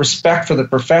necessarily respect for the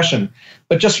profession,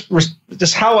 but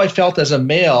just how I felt as a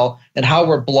male and how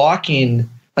we're blocking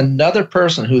another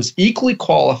person who's equally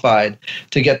qualified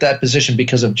to get that position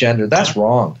because of gender. That's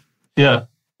wrong. Yeah.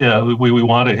 We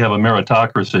want to have a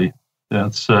meritocracy.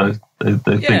 That's I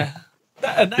think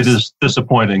it is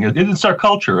disappointing. It's our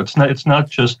culture. It's not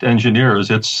just engineers.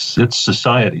 It's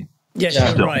society. Yes,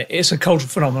 you're right. It's a cultural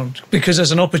phenomenon because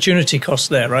there's an opportunity cost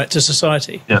there, right, to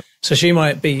society. Yeah. So she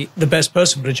might be the best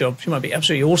person for the job. She might be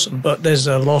absolutely awesome, but there's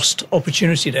a lost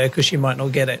opportunity there because she might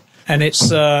not get it. And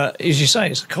it's, as you say,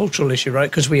 it's a cultural issue, right?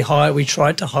 Because we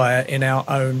tried to hire in our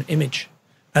own image.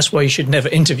 That's why you should never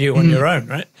interview on your own,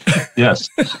 right? Yes.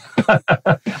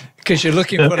 Because you're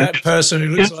looking for that person who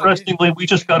looks like you. Interestingly, we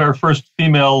just got our first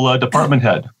female department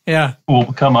head. Yeah. Who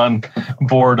will come on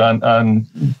board on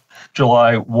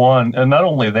July 1. And not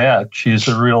only that, she's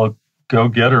a real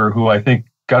go-getter who I think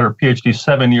got her PhD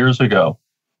 7 years ago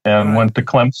and went to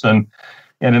Clemson.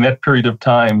 And in that period of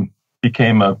time,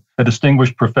 became a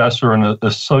distinguished professor and an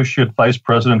associate vice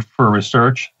president for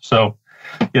research. So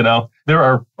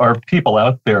there are people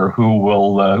out there who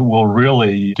will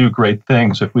really do great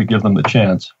things if we give them the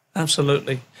chance.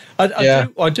 Absolutely.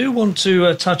 I do want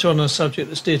to touch on a subject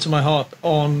that's dear to my heart.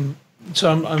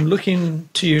 So I'm looking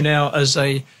to you now as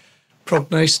a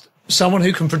prognost, someone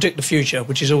who can predict the future,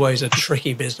 which is always a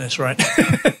tricky business, right?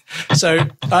 So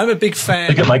I'm a big fan.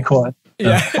 Look at my coin.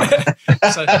 Yeah.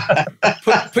 So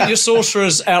put your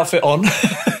sorcerer's outfit on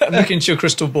and look into your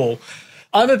crystal ball.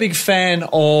 I'm a big fan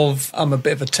of, I'm a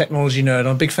bit of a technology nerd.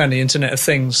 I'm a big fan of the Internet of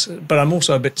Things, but I'm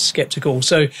also a bit skeptical.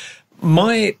 So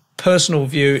my personal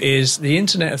view is the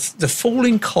Internet of the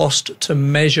falling cost to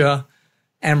measure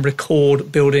and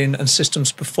record building and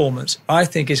systems performance, I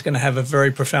think is going to have a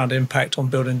very profound impact on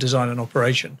building design and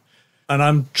operation. And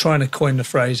I'm trying to coin the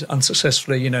phrase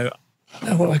unsuccessfully,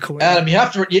 what do I call it? Adam, you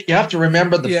have to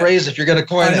remember the phrase if you're going to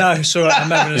coin it. I know, so I'm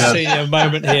having a senior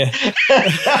moment here.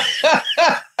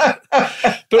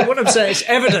 But what I'm saying is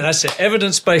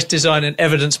evidence-based design and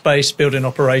evidence-based building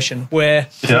operation, where,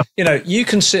 you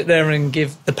can sit there and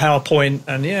give the PowerPoint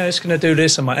and, it's going to do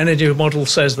this and my energy model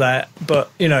says that,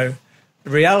 but,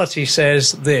 reality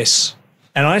says this.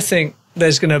 And I think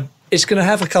it's going to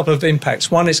have a couple of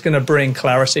impacts. One, it's going to bring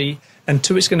clarity, and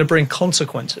two, it's going to bring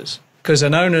consequences. Because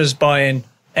an owner's buying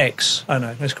X, I don't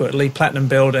know, let's call it LEED Platinum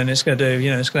build, and it's going to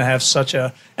do, it's going to have such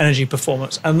a energy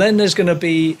performance. And then there's going to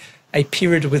be a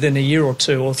period within a year or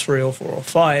two or 3 or 4 or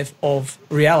 5 of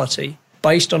reality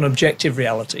based on objective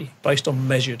reality, based on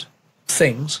measured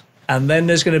things. And then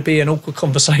there's going to be an awkward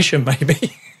conversation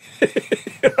maybe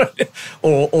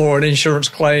or an insurance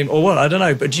claim or what, I don't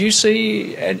know. But do you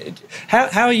see,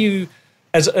 how are you,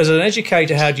 as an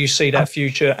educator, how do you see that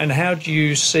future, and how do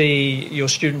you see your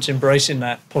students embracing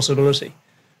that possibility?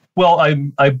 Well,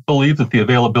 I believe that the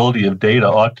availability of data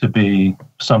ought to be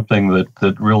something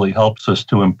that really helps us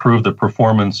to improve the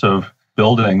performance of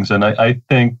buildings. And I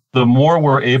think the more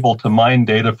we're able to mine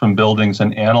data from buildings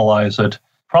and analyze it,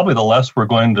 probably the less we're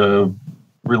going to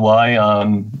rely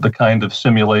on the kind of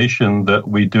simulation that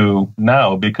we do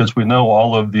now, because we know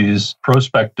all of these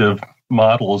prospective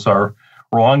models are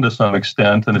wrong to some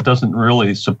extent, and it doesn't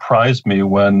really surprise me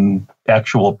when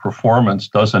actual performance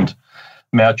doesn't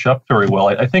match up very well.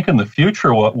 I think in the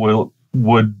future, what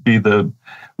would be the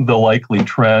likely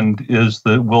trend is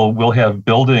that we'll have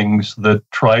buildings that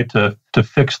try to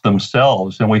fix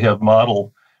themselves, and we have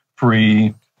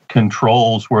model-free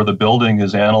controls where the building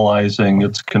is analyzing,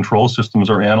 its control systems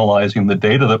are analyzing the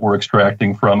data that we're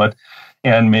extracting from it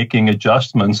and making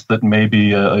adjustments that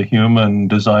maybe a human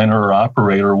designer or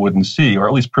operator wouldn't see, or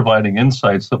at least providing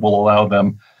insights that will allow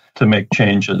them to make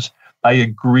changes. I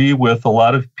agree with a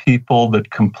lot of people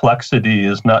that complexity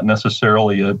is not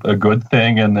necessarily a good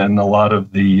thing, and then a lot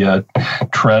of the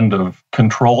trend of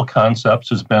control concepts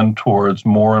has been towards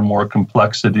more and more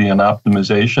complexity and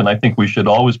optimization. I think we should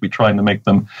always be trying to make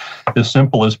them as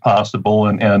simple as possible,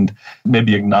 and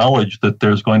maybe acknowledge that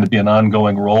there's going to be an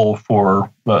ongoing role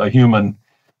for a human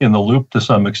in the loop to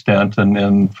some extent,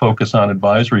 and focus on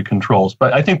advisory controls.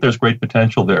 But I think there's great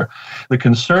potential there. The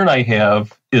concern I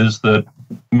have is that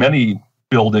many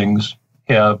buildings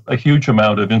have a huge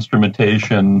amount of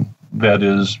instrumentation that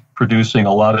is producing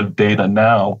a lot of data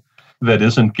now that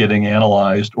isn't getting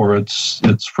analyzed, or it's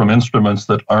from instruments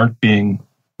that aren't being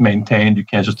maintained. You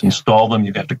can't just install them.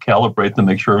 You have to calibrate them,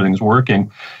 make sure everything's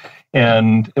working.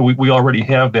 And we already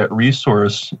have that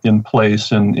resource in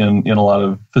place in a lot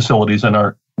of facilities and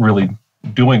aren't really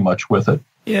doing much with it.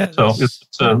 Yeah. So it's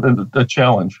a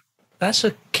challenge. That's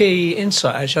a key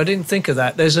insight, actually. I didn't think of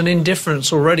that. There's an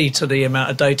indifference already to the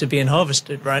amount of data being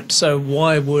harvested, right? So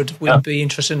why would we be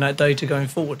interested in that data going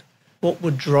forward? What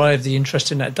would drive the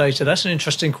interest in that data? That's an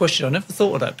interesting question. I never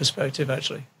thought of that perspective,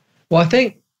 actually. Well, I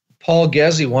think Paul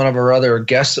Ghezzi, one of our other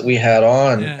guests that we had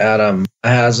on, Adam,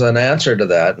 has an answer to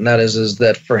that. And that is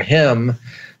that for him,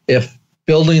 if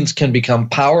buildings can become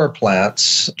power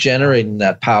plants, generating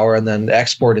that power and then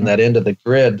exporting that into the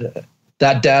grid,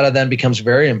 that data then becomes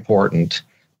very important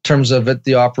in terms of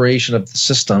the operation of the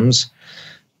systems.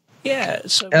 Yeah.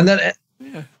 So, and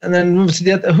then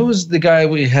who was the guy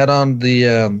we had on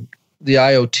the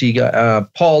IoT guy?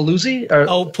 Paul Lucy?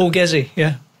 Paul Ghezzi.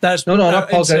 Yeah. That's not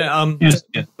Paul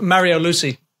Ghezzi. Mario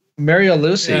Lucy. Mario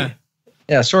Lucy.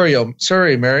 Yeah.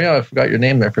 Sorry, Mario. I forgot your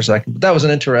name there for a second. But that was an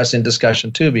interesting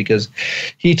discussion too, because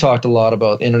he talked a lot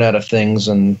about Internet of Things,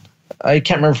 and I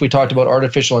can't remember if we talked about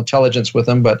artificial intelligence with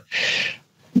him, but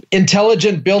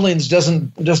intelligent buildings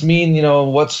doesn't just mean,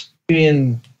 what's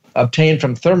being obtained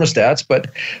from thermostats, but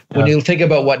when you think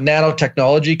about what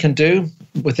nanotechnology can do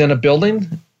within a building,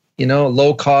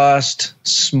 low cost,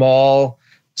 small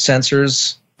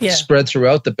sensors spread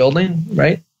throughout the building,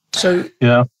 right? So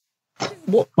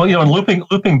Well, and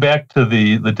looping back to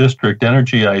the district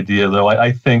energy idea, though,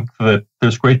 I think that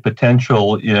there's great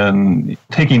potential in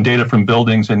taking data from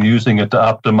buildings and using it to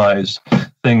optimize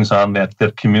things on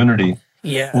that community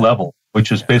level,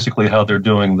 which is basically how they're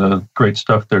doing the great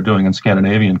stuff they're doing in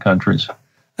Scandinavian countries.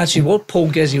 Actually, what Paul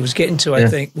Ghezzi was getting to, I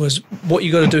think, was what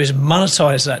you got to do is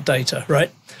monetize that data,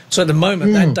 right? So at the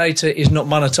moment, that data is not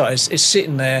monetized. It's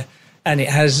sitting there and it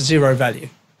has zero value.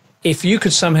 If you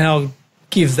could somehow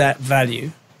give that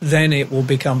value, then it will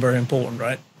become very important,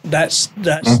 right? That's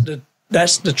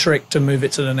the trick to move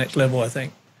it to the next level, I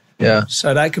think. Yeah.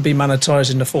 So that could be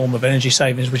monetized in the form of energy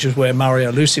savings, which is where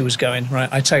Mario Lucy was going, right?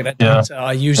 I take that data,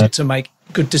 I use it to make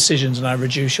good decisions, and I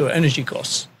reduce your energy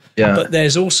costs. Yeah. But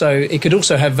it could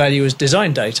also have value as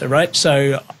design data, right?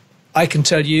 So I can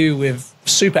tell you with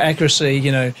super accuracy,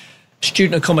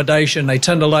 student accommodation, they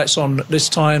turn the lights on at this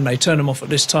time, they turn them off at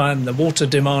this time, the water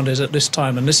demand is at this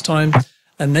time and this time,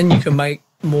 and then you can make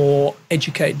more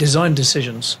educated design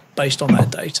decisions based on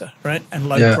that data, right? And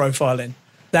load profiling.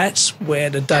 That's where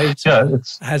the data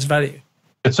has value.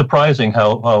 It's surprising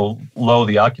how low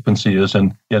the occupancy is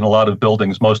in a lot of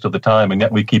buildings most of the time, and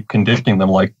yet we keep conditioning them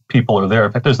like people are there.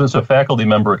 In fact, there's a faculty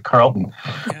member at Carleton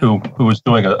who was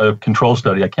doing a control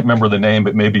study. I can't remember the name,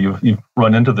 but maybe you've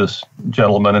run into this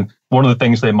gentleman. And one of the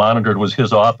things they monitored was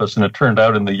his office, and it turned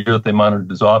out in the year that they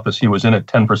monitored his office, he was in it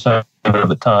 10% of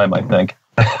the time, I think.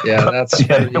 Yeah, that's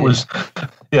it was.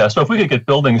 Yeah, so if we could get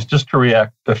buildings just to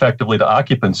react effectively to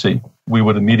occupancy, we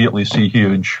would immediately see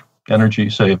huge energy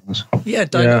savings. Yeah,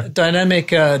 dynamic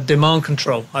demand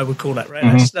control, I would call that,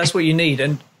 right? That's what you need.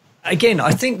 And again,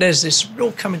 I think there's this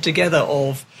real coming together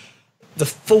of the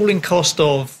falling cost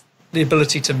of the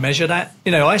ability to measure that.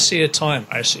 I see a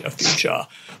future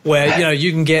where,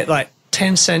 you can get like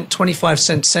 10 cent, 25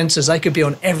 cent sensors. They could be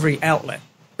on every outlet,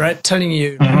 right? Telling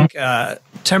you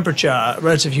temperature,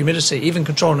 relative humidity, even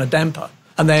controlling a damper.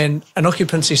 And then an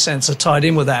occupancy sensor tied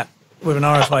in with that, with an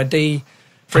RFID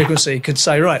frequency, could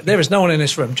say, right, there is no one in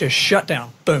this room, just shut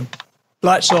down, boom,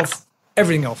 lights off,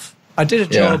 everything off. I did a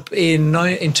job in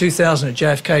 2000 at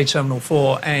JFK Terminal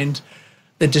 4, and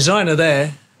the designer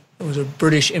there, it was a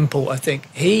British import, I think.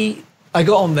 I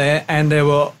got on there, and there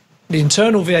were the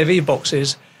internal VAV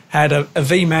boxes had a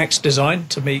VMAX design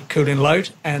to meet cooling load,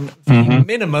 and the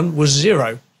minimum was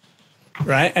 0,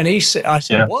 right? And I said,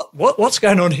 what's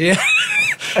going on here?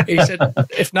 He said,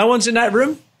 if no one's in that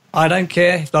room, I don't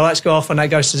care if the lights go off and that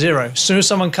goes to 0. As soon as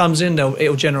someone comes in,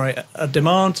 it'll generate a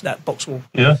demand. That box will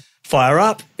fire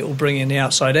up. It will bring in the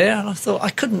outside air. And I thought I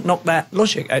couldn't knock that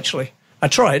logic, actually. I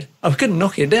tried. I couldn't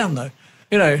knock it down, though.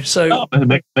 So...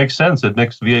 it makes sense. It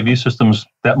makes VAV systems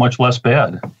that much less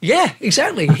bad. Yeah,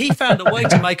 exactly. He found a way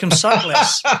to make them suck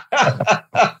less.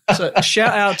 So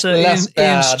shout out to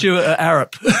Ian Stewart at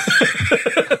Arup.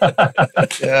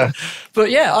 But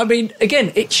I mean,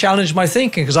 again, it challenged my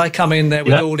thinking because I come in there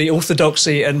with all the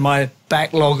orthodoxy and my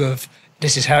backlog of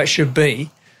this is how it should be.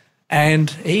 And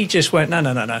he just went,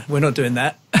 no, we're not doing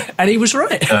that. And he was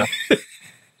right. Yeah.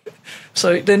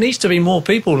 So there needs to be more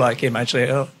people like him, actually.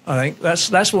 I think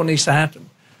that's what needs to happen.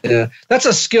 Yeah, that's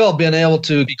a skill, being able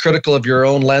to be critical of your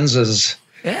own lenses.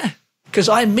 Yeah, because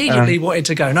I immediately wanted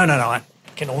to go, no, I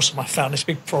found this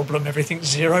big problem. Everything's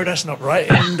 0. That's not right.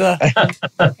 And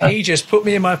he just put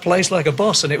me in my place like a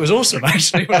boss, and it was awesome,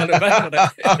 actually, when I look back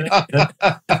on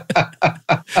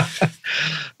it.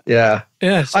 Yeah.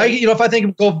 So, if I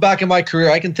go back in my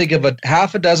career, I can think of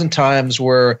half a dozen times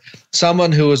where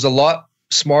someone who was a lot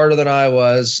smarter than I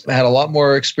was, had a lot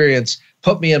more experience,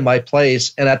 put me in my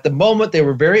place. And at the moment, they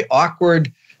were very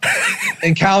awkward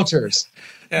encounters.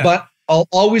 Yeah. But I'll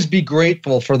always be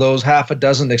grateful for those half a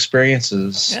dozen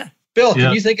experiences. Yeah. Bill,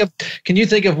 can you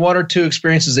think of one or two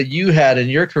experiences that you had in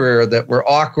your career that were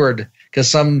awkward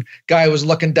because some guy was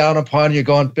looking down upon you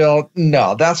going, Bill,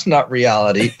 no, that's not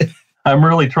reality. I'm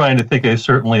really trying to think.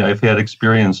 I've had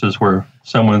experiences where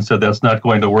someone said that's not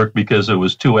going to work because it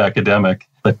was too academic.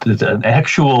 But it's an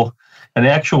actual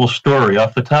story.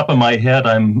 Off the top of my head,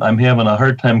 I'm having a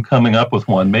hard time coming up with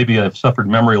one. Maybe I've suffered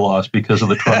memory loss because of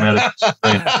the traumatic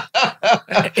experience.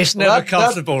 It's never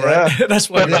comfortable, right? Yeah. That's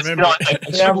why I remember.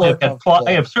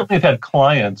 I have certainly had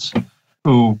clients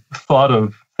who thought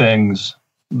of things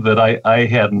that I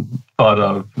hadn't thought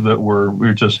of that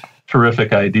were just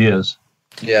terrific ideas.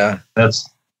 Yeah, that's,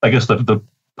 I guess, the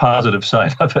positive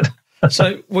side of it.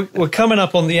 So we're coming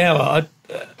up on the hour.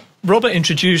 Robert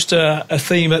introduced a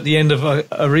theme at the end of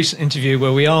a recent interview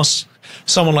where we asked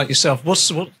someone like yourself, what's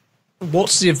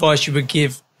the advice you would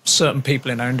give certain people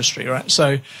in our industry, right?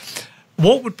 So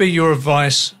what would be your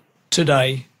advice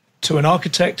today to an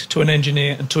architect, to an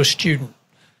engineer, and to a student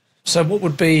So what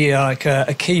would be like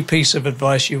a key piece of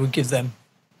advice you would give them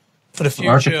for the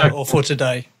future or for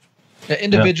today?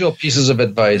 Individual pieces of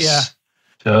advice.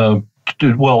 Yeah.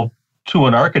 Well, to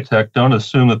an architect, don't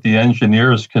assume that the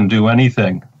engineers can do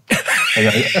anything.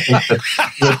 I think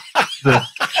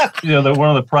that one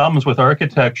of the problems with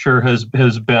architecture has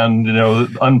been,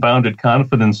 unbounded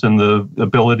confidence in the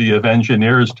ability of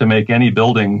engineers to make any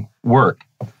building work.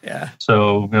 Yeah.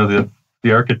 So,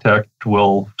 the architect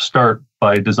will start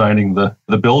by designing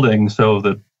the building so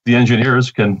that the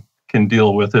engineers can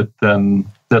deal with it. Then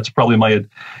that's probably my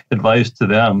advice to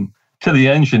them. To the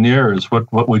engineers,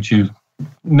 what would you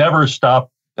never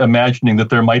stop imagining that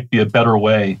there might be a better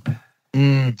way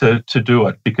to do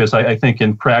it? Because I think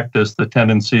in practice, the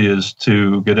tendency is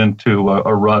to get into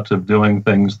a rut of doing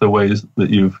things the ways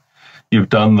that you've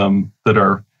done them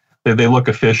that they look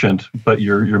efficient, but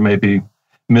you're maybe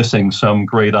missing some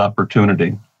great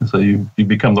opportunity. So you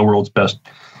become the world's best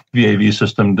VAV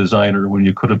system designer when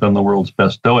you could have been the world's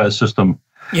best DOAS system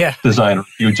designer.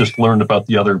 You just learned about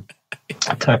the other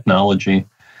technology.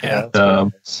 Yeah.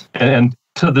 And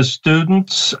to the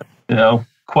students,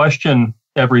 question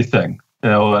everything.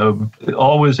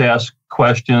 Always ask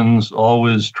questions.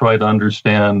 Always try to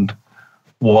understand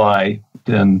why,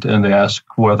 and ask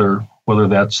whether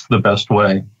that's the best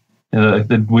way.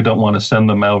 We don't want to send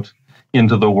them out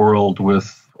into the world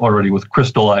with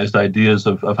crystallized ideas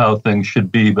of how things should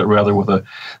be, but rather with a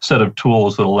set of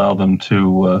tools that allow them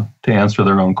to answer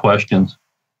their own questions.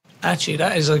 Actually,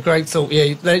 that is a great thought.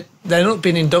 Yeah, they're not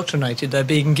being indoctrinated; they're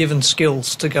being given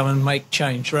skills to go and make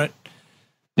change. Right?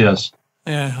 Yes.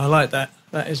 Yeah, I like that.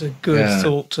 That is a good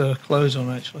thought to close on.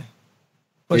 Actually,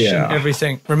 question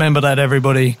everything. Remember that,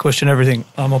 everybody. Question everything.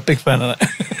 I'm a big fan of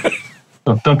that.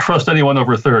 Don't trust anyone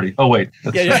over 30. Oh, wait.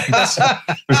 That's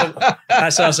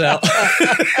us out.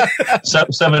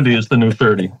 70 is the new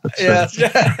 30.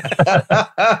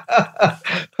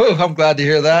 I'm glad to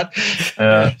hear that.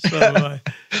 Yeah.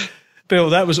 Bill,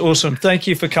 that was awesome. Thank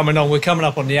you for coming on. We're coming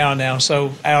up on the hour now.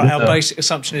 So our basic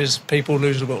assumption is people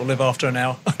lose will live after an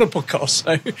hour on a podcast.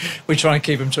 So we try and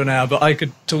keep them to an hour. But I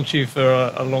could talk to you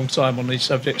for a long time on these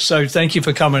subjects. So thank you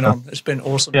for coming on. It's been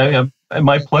awesome. Yeah.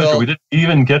 My pleasure. Well, we didn't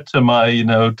even get to my,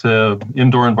 to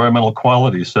indoor environmental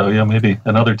quality. So, maybe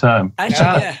another time.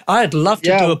 Actually, I'd love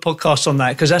to do a podcast on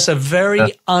that because that's a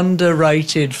very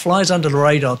underrated, flies under the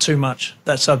radar too much,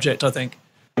 that subject, I think.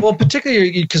 Well,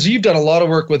 particularly because you've done a lot of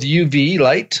work with UV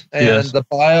light and the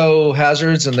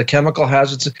biohazards and the chemical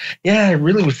hazards. Yeah,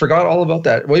 we forgot all about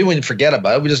that. Well, we didn't forget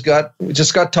about it. We just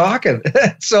got talking.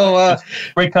 So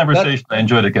great conversation. I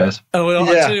enjoyed it, guys. Oh, well,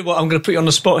 I'll tell you what, I'm going to put you on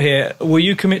the spot here. Will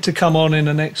you commit to come on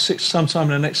sometime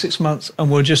in the next 6 months,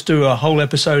 and we'll just do a whole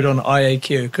episode on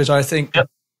IAQ? Because I think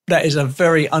that is a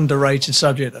very underrated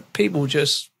subject that people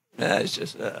just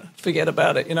forget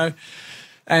about it,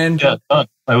 And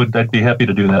I'd be happy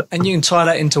to do that. And you can tie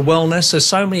that into wellness. There's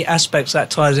so many aspects that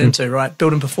ties into, right?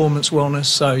 Building performance, wellness.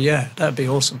 So that'd be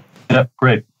awesome. Yeah,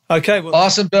 great. Okay. Well,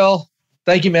 awesome, Bill.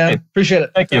 Thank you, man. Hey, appreciate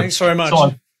it. Thank you. Thanks very much. So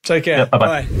long. Take care. Yeah,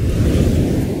 bye-bye. Bye.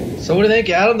 So what do you think,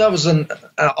 Adam? That was an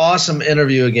awesome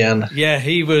interview again. Yeah,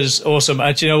 he was awesome.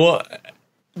 And you know what?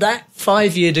 That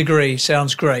 5-year degree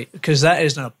sounds great because that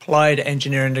is an applied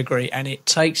engineering degree and it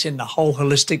takes in the whole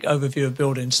holistic overview of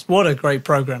buildings. What a great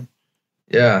program.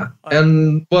 Yeah,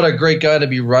 and what a great guy to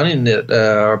be running it,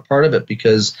 or part of it,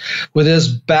 because with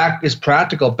his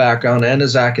practical background and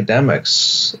his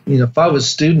academics, if I was a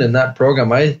student in that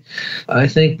program, I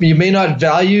think you may not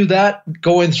value that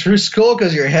going through school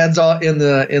because your head's all in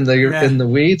the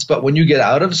weeds, but when you get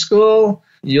out of school,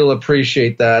 you'll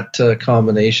appreciate that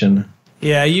combination.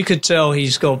 Yeah, you could tell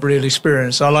he's got real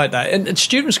experience. I like that, and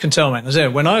students can tell,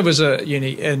 man. When I was at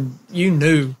uni, and you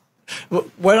knew.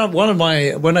 When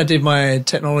I did my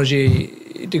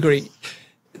technology degree,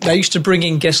 they used to bring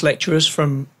in guest lecturers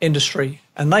from industry,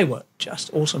 and they were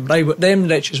just awesome. Them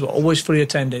lectures were always fully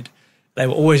attended. They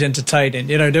were always entertaining.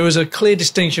 There was a clear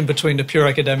distinction between the pure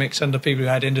academics and the people who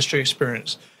had industry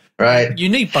experience. Right. You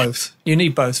need both. You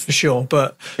need both for sure.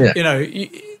 But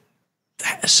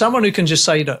someone who can just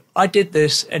say that I did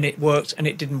this and it worked and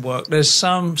it didn't work. There's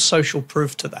some social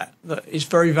proof to that is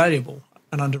very valuable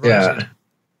and underrated.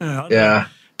 Yeah.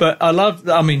 But I love,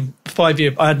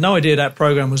 5-year, I had no idea that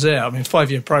program was there.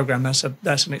 5-year program, that's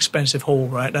an expensive haul,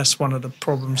 right? That's one of the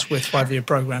problems with 5-year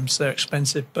programs. They're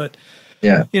expensive. But,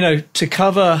 to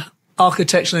cover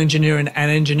architectural engineering and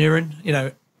engineering,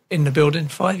 in the building,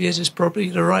 5 years is probably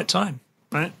the right time,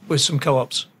 right? With some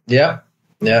co-ops. Yeah.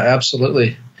 Yeah,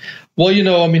 absolutely. Well,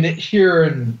 here,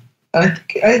 and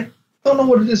I don't know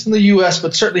what it is in the U.S.,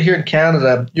 but certainly here in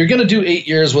Canada, you're going to do 8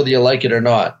 years whether you like it or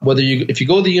not. If you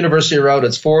go the university route,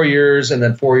 it's 4 years and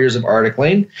then 4 years of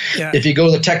articling. Yeah. If you go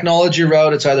the technology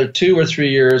route, it's either 2 or 3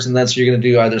 years, and that's you're going to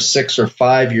do either 6 or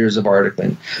 5 years of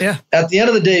articling. Yeah. At the end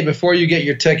of the day, before you get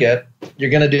your ticket, you're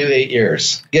going to do 8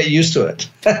 years. Get used to it.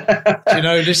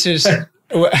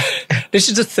 This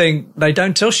is the thing they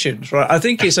don't tell students, right? I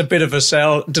think it's a bit of a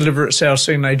deliberate sales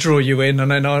thing. They draw you in,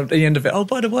 and then at the end of it, oh,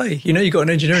 by the way, you got an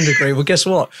engineering degree. Well, guess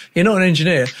what? You're not an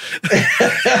engineer.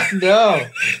 No.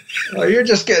 Well, you're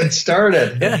just getting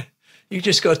started. Yeah. You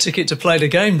just got a ticket to play the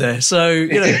game there. So,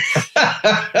 you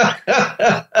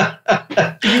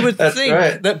would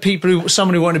think that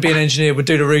someone who wanted to be an engineer would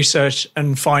do the research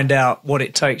and find out what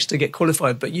it takes to get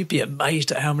qualified. But you'd be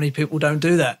amazed at how many people don't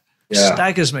do that. Yeah.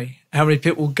 Staggers me how many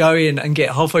people go in and get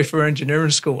halfway through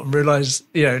engineering school and realize,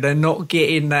 they're not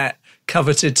getting that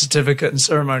coveted certificate and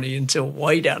ceremony until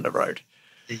way down the road.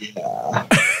 Yeah.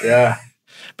 Yeah.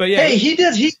 But yeah. Hey, he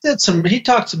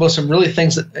talks about some really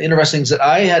interesting things that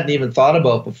I hadn't even thought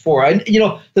about before.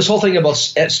 This whole thing about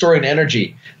storing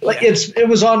energy, it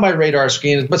was on my radar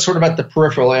screen, but sort of at the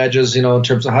peripheral edges, in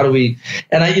terms of how do we,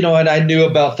 and I knew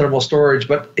about thermal storage,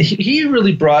 but he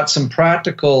really brought some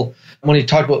practical, when he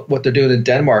talked about what they're doing in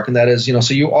Denmark, and that is,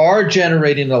 so you are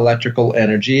generating electrical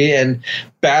energy, and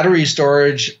battery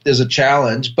storage is a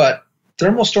challenge, but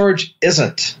thermal storage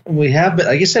isn't. We have been,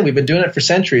 like I said, we've been doing it for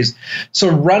centuries. So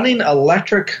running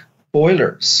electric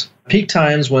boilers, peak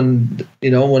times when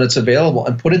it's available,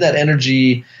 and putting that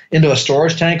energy into a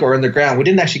storage tank or in the ground. We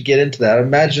didn't actually get into that. I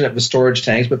imagine it was storage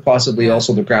tanks, but possibly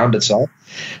also the ground itself.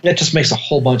 It just makes a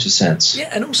whole bunch of sense. Yeah,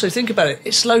 and also think about it.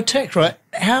 It's low tech, right?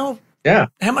 How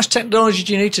much technology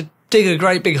do you need to dig a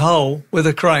great big hole with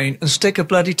a crane and stick a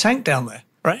bloody tank down there?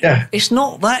 Right? Yeah. It's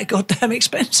not that goddamn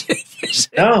expensive.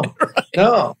 No, right?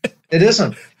 No, it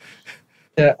isn't.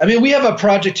 Yeah. I mean, we have a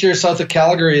project here south of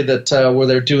Calgary that where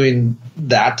they're doing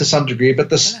that to some degree, but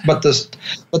the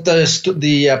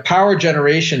power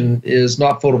generation is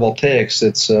not photovoltaics;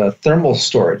 it's thermal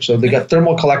storage. So they got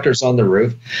thermal collectors on the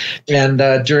roof, and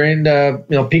during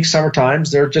peak summer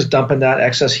times, they're just dumping that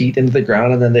excess heat into the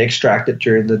ground, and then they extract it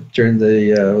during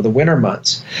the winter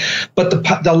months. But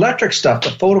the electric stuff,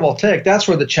 the photovoltaic, that's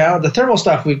where the challenge. The thermal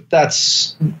stuff,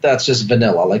 that's just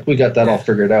vanilla. Like we got that all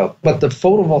figured out. But the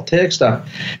photovoltaic stuff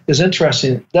is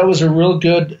interesting. That was a real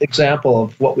good example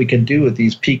of what we can do with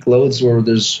these peak loads where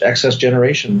there's excess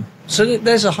generation. So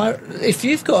there's if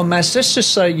you've got let's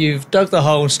just say you've dug the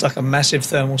hole and stuck a massive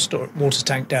thermal water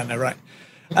tank down there, right?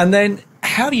 And then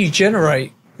how do you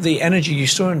generate the energy you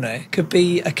store in there? Could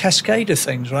be a cascade of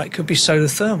things, right? It could be solar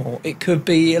thermal. It could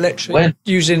be electric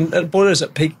using boilers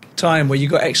at peak time where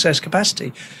you've got excess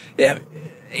capacity. Yeah,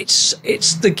 it's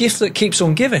the gift that keeps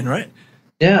on giving, right?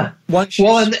 Yeah.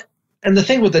 And the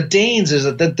thing with the Danes is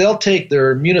that they'll take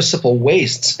their municipal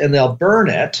wastes and they'll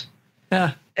burn it.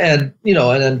 Yeah. And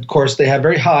then of course they have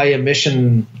very high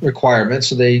emission requirements.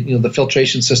 So they, the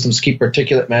filtration systems keep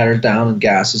particulate matter down and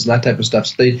gases and that type of stuff.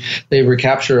 So they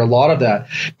recapture a lot of that.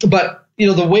 But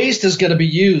the waste is going to be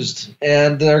used,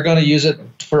 and they're going to use it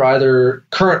for either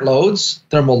current loads,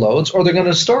 thermal loads, or they're going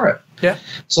to store it. Yeah.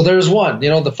 So there's one. The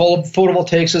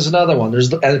photovoltaics is another one.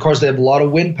 And of course they have a lot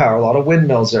of wind power, a lot of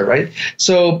windmills there, right?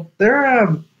 So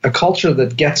they're a culture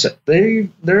that gets it. The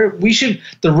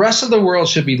rest of the world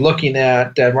should be looking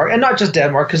at Denmark, and not just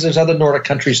Denmark, because there's other Nordic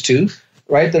countries too,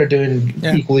 right, that are doing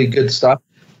equally good stuff.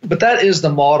 But that is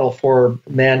the model for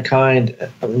mankind.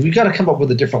 We've got to come up with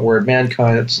a different word.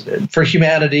 Mankind, it's for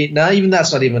humanity.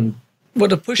 That's not even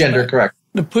gender correct.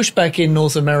 The pushback in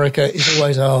North America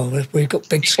is always, we've got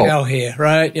big scale here,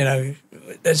 right?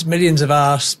 There's millions of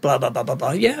us, blah, blah, blah, blah,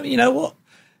 blah. Yeah, you know what?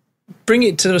 Bring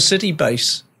it to a city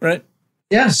base, right?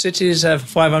 Yeah. Cities have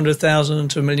 500,000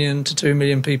 to 1 million to 2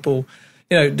 million people.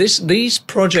 These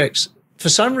projects, for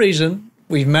some reason,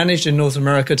 we've managed in North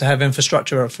America to have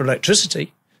infrastructure for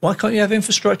electricity. Why can't you have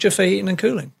infrastructure for heating and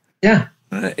cooling? Yeah.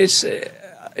 Is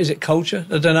it culture?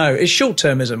 I don't know. It's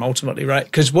short-termism ultimately, right?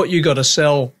 Because what you got to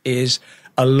sell is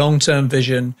a long-term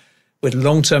vision with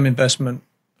long-term investment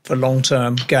for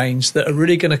long-term gains that are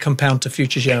really going to compound to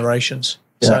future generations.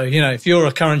 Yeah. So, if you're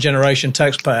a current generation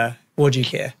taxpayer, what do you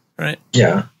care, right?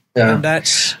 Yeah. Yeah. And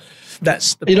that's the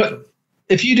problem.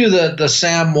 If you do the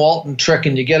Sam Walton trick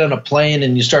and you get on a plane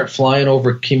and you start flying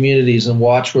over communities and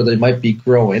watch where they might be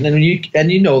growing, and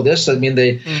you know this, I mean,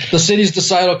 the cities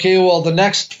decide, okay, well, the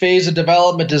next phase of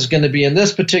development is going to be in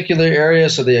this particular area,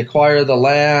 so they acquire the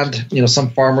land.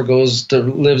 Some farmer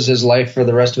lives his life for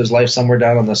the rest of his life somewhere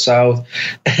down in the south,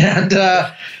 and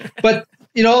but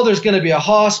there's going to be a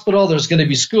hospital, there's going to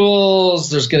be schools,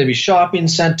 there's going to be shopping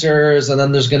centers, and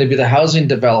then there's going to be the housing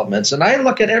developments. And I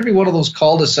look at every one of those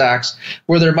cul-de-sacs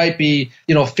where there might be,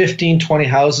 15, 20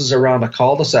 houses around a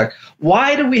cul-de-sac.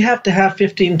 Why do we have to have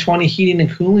 15, 20 heating and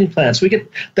cooling plants?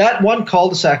 That one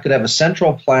cul-de-sac could have a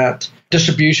central plant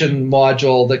distribution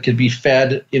module that could be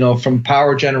fed, from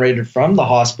power generated from the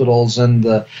hospitals and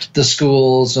the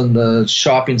schools and the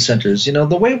shopping centers.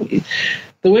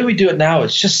 The way we do it now,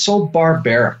 it's just so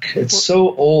barbaric. It's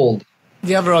so old.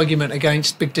 The other argument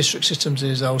against big district systems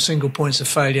is, single points of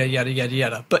failure, yada, yada,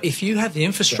 yada. But if you have the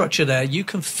infrastructure there, you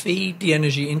can feed the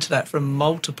energy into that from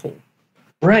multiple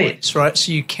points, right?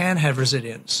 So you can have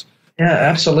resilience. Yeah,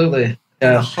 absolutely. Yeah.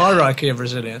 And a hierarchy of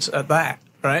resilience at that,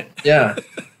 right? Yeah.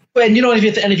 And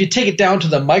if you take it down to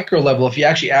the micro level, if you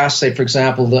actually ask, say, for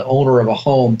example, the owner of a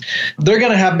home, they're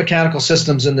going to have mechanical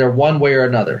systems in there one way or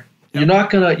another. You're not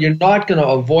gonna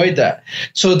avoid that.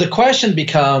 So the question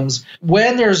becomes,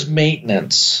 when there's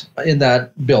maintenance in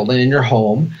that building, in your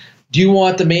home, do you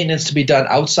want the maintenance to be done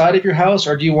outside of your house,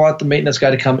 or do you want the maintenance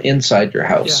guy to come inside your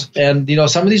house? Yeah. And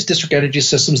some of these district energy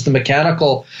systems, the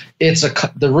mechanical,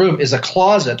 the room is a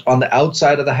closet on the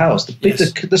outside of the house.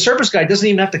 The service guy doesn't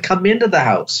even have to come into the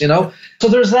house. So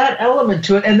there's that element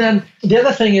to it. And then the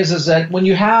other thing is that when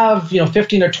you have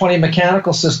 15 or 20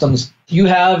 mechanical systems, you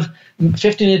have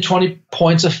 15 to 20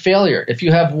 points of failure. If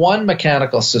you have one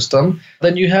mechanical system,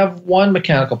 then you have one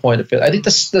mechanical point of failure. I think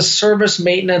the service,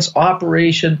 maintenance,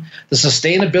 operation, the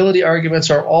sustainability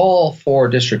arguments are all for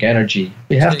district energy.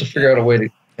 We have to figure out a way to,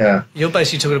 yeah. You're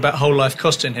basically talking about whole life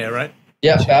costing here, right?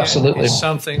 Yeah, absolutely. It's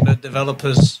something that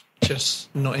developers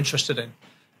just not interested in.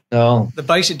 No. The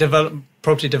basic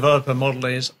property developer model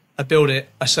is, I build it,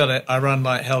 I sell it, I run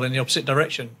like hell in the opposite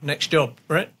direction. Next job,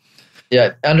 right?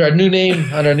 Yeah, under a new name.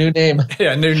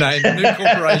 Yeah, new name, new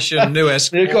corporation, new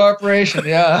S. New corporation,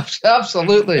 yeah,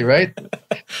 absolutely, right?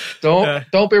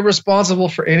 Don't be responsible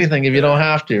for anything if you don't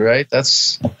have to, right?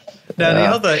 Now, the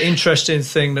other interesting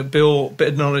thing bit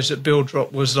of knowledge that Bill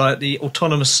dropped was like the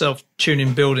autonomous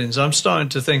self-tuning buildings. I'm starting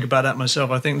to think about that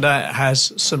myself. I think that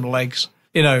has some legs.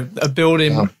 A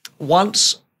building,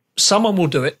 once someone will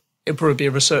do it, it'll probably be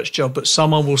a research job, but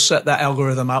someone will set that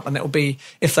algorithm up, and it'll be,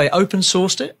 if they open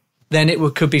sourced it, then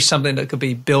could be something that could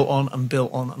be built on and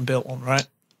built on and built on, right?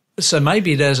 So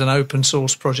maybe there's an open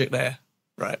source project there,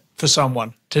 right, for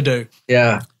someone to do.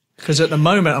 Yeah. Because at the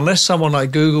moment, unless someone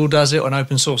like Google does it and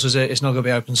open sources it, it's not going to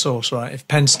be open source, right? If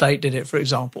Penn State did it, for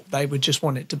example, they would just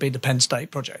want it to be the Penn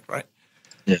State project, right?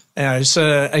 Yeah.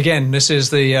 So again, this is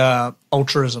the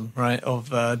altruism, right,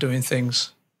 of doing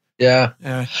things. Yeah.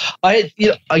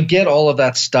 I get all of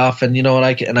that stuff, and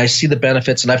I see the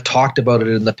benefits, and I've talked about it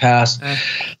in the past.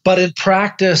 But in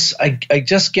practice, I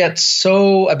just get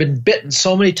I've been bitten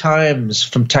so many times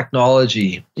from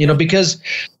technology, because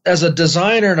as a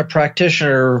designer and a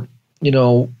practitioner,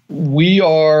 we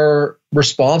are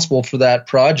responsible for that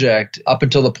project up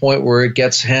until the point where it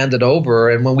gets handed over.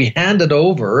 And when we hand it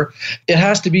over, it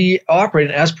has to be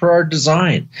operating as per our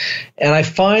design. And I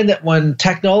find that when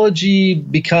technology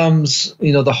becomes,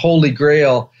 the holy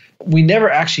grail, we never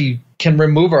actually can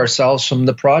remove ourselves from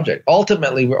the project.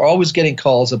 Ultimately, we're always getting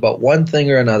calls about one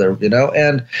thing or another,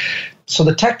 and so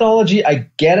the technology, I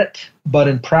get it, but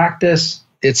in practice,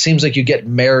 it seems like you get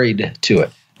married to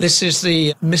it. This is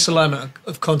the misalignment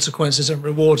of consequences and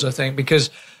rewards, I think, because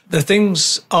the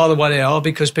things are the way they are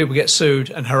because people get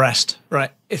sued and harassed, right,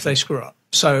 if they screw up.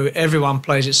 So everyone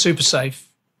plays it super safe.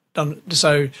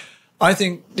 So I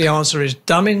think the answer is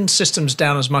dumbing systems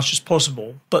down as much as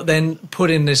possible, but then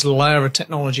put in this layer of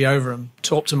technology over them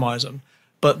to optimize them.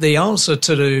 But the answer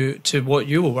to what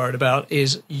you were worried about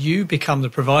is you become the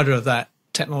provider of that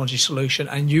technology solution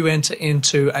and you enter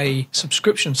into a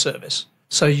subscription service.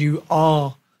 So you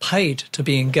are paid to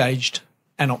be engaged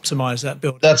and optimize that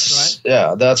building. That's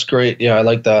great. Yeah, I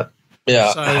like that.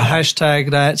 Yeah. So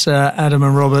hashtag that's Adam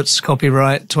and Robert's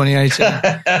copyright 2018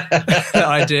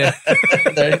 idea.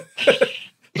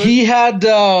 He had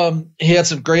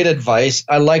some great advice.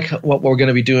 I like what we're going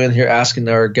to be doing here, asking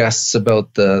our guests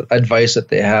about the advice that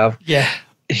they have. Yeah.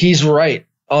 He's right.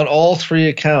 On all three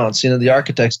accounts, the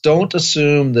architects, don't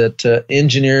assume that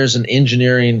engineers and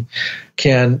engineering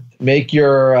can make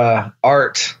your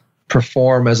art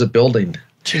perform as a building.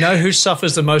 Do you know who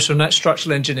suffers the most from that?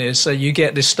 Structural engineers. So you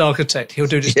get this architect, he'll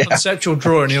do this conceptual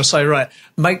drawing, he'll say, right,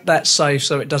 make that safe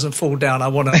so it doesn't fall down. I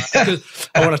want a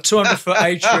 200-foot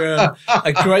atrium,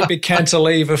 a great big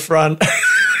cantilever front.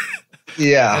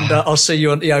 Yeah. And I'll see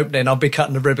you at the opening. I'll be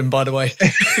cutting the ribbon, by the way.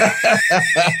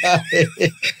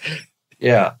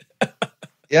 Yeah.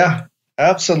 Yeah,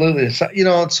 Absolutely. So,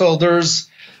 so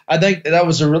I think that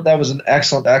was an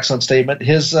excellent statement.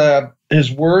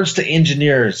 His words to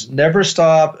engineers: never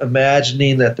stop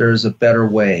imagining that there's a better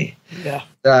way. Yeah.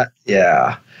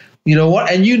 Yeah. You know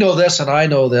what? And you know this, and I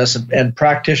know this, and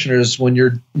practitioners, when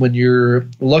you're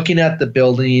looking at the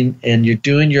building and you're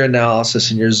doing your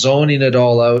analysis and you're zoning it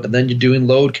all out, and then you're doing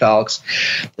load calcs,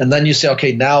 and then you say,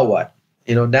 okay, now what?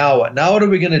 Now what? Now what are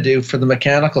we going to do for the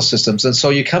mechanical systems? And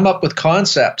so you come up with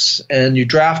concepts and you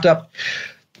draft up,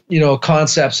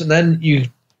 concepts, and then you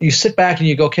sit back and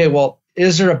you go, okay, well,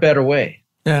 is there a better way?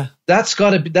 Yeah.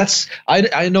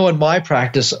 I know in my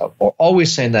practice,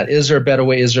 always saying that, is there a better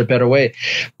way? Is there a better way?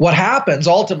 What happens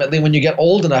ultimately when you get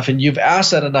old enough and you've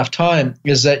asked that enough time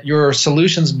is that your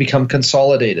solutions become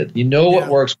consolidated. You know what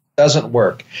works, what doesn't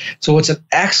work. So it's an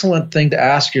excellent thing to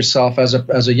ask yourself as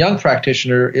a young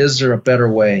practitioner, is there a better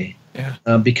way?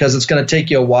 Yeah. Because it's going to take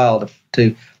you a while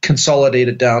to consolidate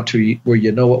it down to where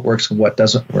you know what works and what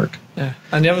doesn't work. Yeah.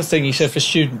 And the other thing you said for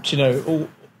students,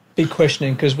 be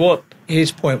questioning, because what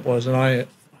his point was, and I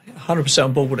 100%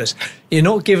 on board with this, you're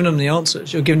not giving them the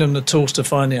answers, you're giving them the tools to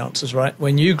find the answers, right?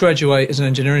 When you graduate as an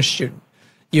engineering student,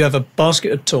 you have a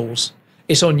basket of tools.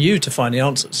 It's on you to find the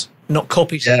answers, not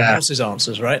copy someone else's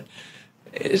answers, right?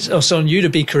 It's also on you to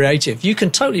be creative. You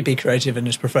can totally be creative in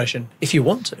this profession if you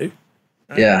want to.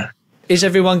 Right? Yeah. Is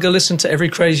everyone going to listen to every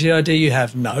crazy idea you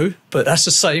have? No, but that's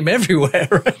the same everywhere,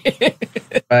 right?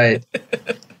 Right.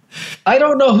 I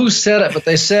don't know who said it, but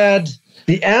they said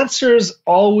the answers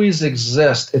always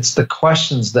exist. It's the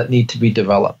questions that need to be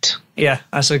developed. Yeah,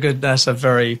 that's a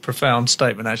very profound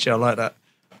statement, actually. I like that.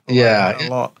 A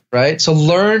lot. Right? So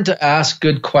learn to ask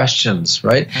good questions,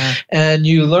 right? And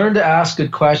you learn to ask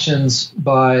good questions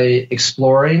by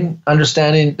exploring,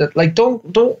 understanding that, like,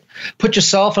 don't put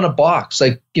yourself in a box.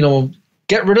 Like,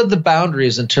 get rid of the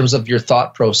boundaries in terms of your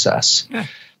thought process. Yeah.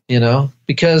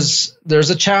 Because there's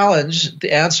a challenge.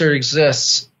 The answer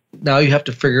exists. Now you have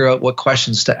to figure out what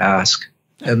questions to ask,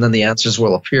 and then the answers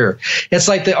will appear. It's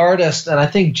like the artist, and I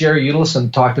think Jerry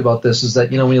Udelson talked about this, is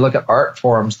that, when you look at art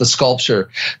forms, the sculpture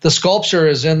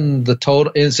is in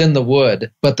the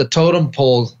wood, but the totem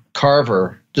pole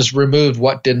carver just removed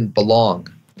what didn't belong,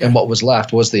 and what was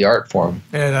left was the art form.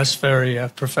 Yeah, that's very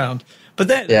profound. But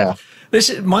then, this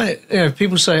is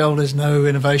people say, oh, there's no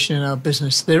innovation in our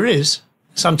business. There is.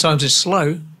 Sometimes it's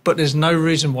slow, but there's no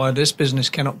reason why this business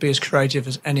cannot be as creative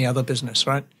as any other business,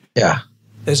 right? Yeah.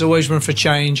 There's always room for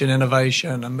change and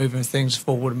innovation and moving things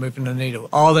forward and moving the needle.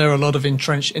 Are there a lot of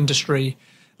entrenched industry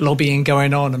lobbying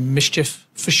going on and mischief?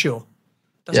 For sure.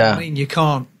 Doesn't mean you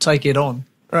can't take it on,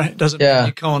 right? Doesn't mean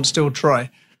you can't still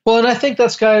try. Well, and I think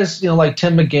that's guys, like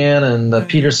Tim McGann and the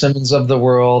Peter Simmons of the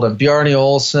world and Bjarne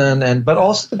Olsen, but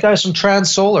also the guys from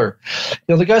TransSolar.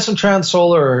 The guys from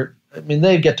TransSolar,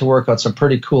 they get to work on some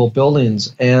pretty cool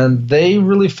buildings, and they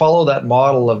really follow that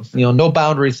model of, no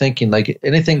boundary thinking, like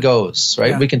anything goes,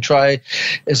 right? Yeah. We can try,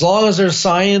 as long as there's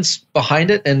science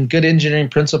behind it and good engineering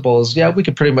principles, we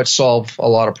could pretty much solve a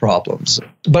lot of problems.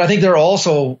 But I think they're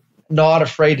also not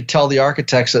afraid to tell the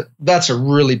architects that that's a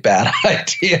really bad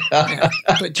idea. Yeah.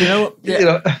 But do you know what?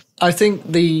 Yeah. I think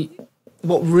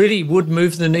what really would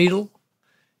move the needle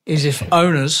is if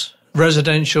owners,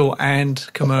 residential and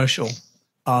commercial,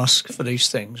 ask for these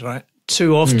things, right?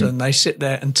 Too often they sit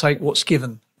there and take what's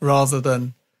given rather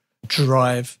than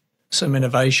drive some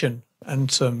innovation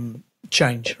and some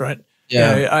change, right?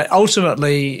 Yeah.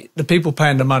 Ultimately, the people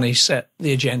paying the money set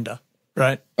the agenda,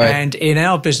 right? And in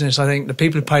our business, I think the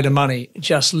people who pay the money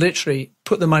just literally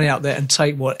put the money out there and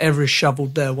take whatever is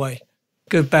shoveled their way,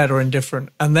 good, bad, or indifferent.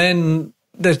 And then,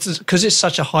 because it's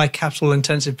such a high capital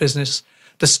intensive business,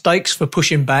 the stakes for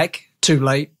pushing back too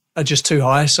late are just too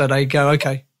high, so they go,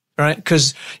 okay, right?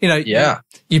 Because,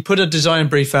 you put a design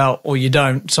brief out or you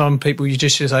don't. Some people, you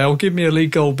just say, oh, give me a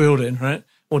LEED Gold building, right?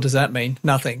 What does that mean?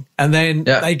 Nothing. And then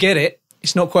they get it.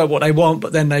 It's not quite what they want,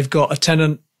 but then they've got a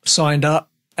tenant signed up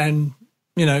and,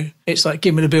 it's like,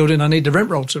 give me the building, I need the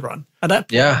rent roll to run. At that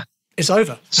point, it's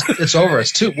over. It's over.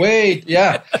 It's too, wait,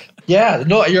 Yeah,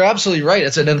 no, you're absolutely right.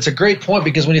 It's a great point,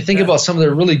 because when you think about some of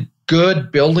the really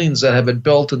good buildings that have been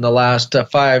built in the last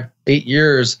 5-8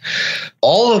 years,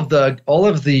 they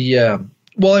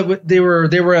were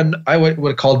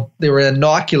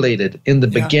inoculated in the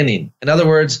beginning. In other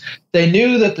words, they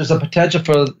knew that there's a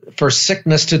potential for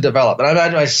sickness to develop. And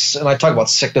I talk about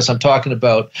sickness, I'm talking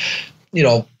about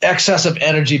excessive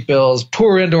energy bills,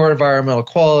 poor indoor environmental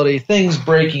quality, things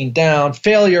breaking down,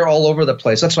 failure all over the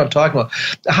place. That's what I'm talking about.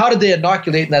 How did they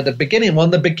inoculate that at the beginning? Well,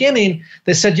 in the beginning,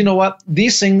 they said, you know what?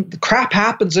 Crap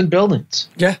happens in buildings.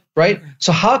 Yeah. Right?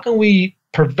 So how can we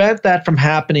prevent that from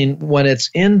happening when it's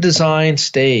in design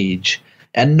stage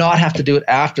and not have to do it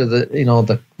after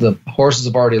the horses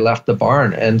have already left the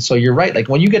barn. And so you're right. Like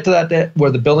when you get to that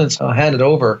where the building's handed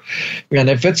over, and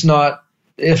if it's not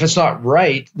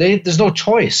right, there's no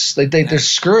choice. They're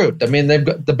screwed. I mean, they've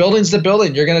got the building's the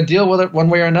building. You're going to deal with it one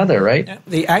way or another, right? Yeah.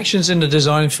 The action's in the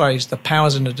design phase, the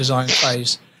power's in the design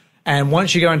phase. And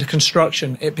once you go into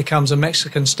construction, it becomes a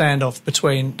Mexican standoff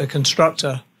between the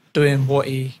constructor doing what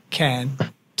he can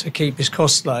to keep his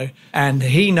costs low. And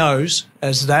he knows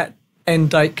as that end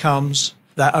date comes,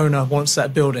 that owner wants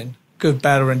that building, good,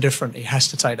 bad, or indifferent. He has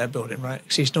to take that building, right?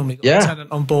 Because he's normally got a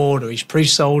tenant on board or he's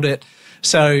pre-sold it.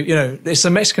 So, it's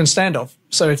a Mexican standoff.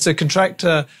 So if the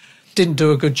contractor didn't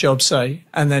do a good job, say,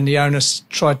 and then the owner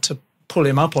tried to pull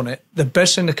him up on it, the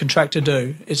best thing the contractor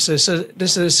do is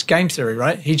this is game theory,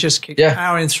 right? He just keeps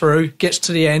powering through, gets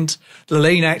to the end, the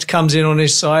lien act comes in on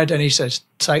his side, and he says,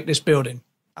 take this building.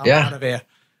 I'm out of here.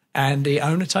 And the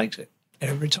owner takes it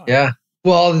every time. Yeah.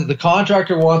 Well, the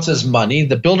contractor wants his money.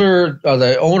 The builder or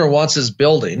the owner wants his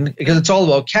building because it's all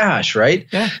about cash, right?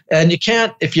 Yeah. And you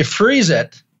can't, if you freeze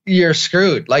it, you're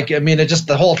screwed. Like, I mean,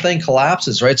 the whole thing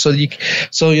collapses, right?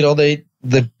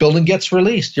 The building gets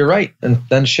released. You're right. And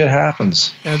then shit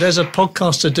happens. Yeah, there's a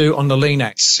podcast to do on the lien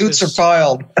act. Suits are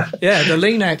piled. Yeah. The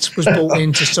lien act was brought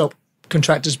in to stop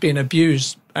contractors being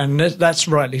abused. And that's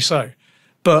rightly so.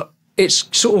 But it's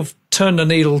sort of turned the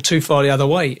needle too far the other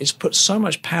way. It's put so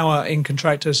much power in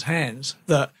contractors' hands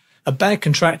that a bad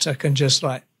contractor can just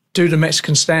like do the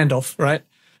Mexican standoff, right?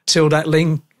 Till that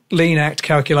lien act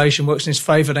calculation works in his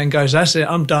favor, then goes, that's it,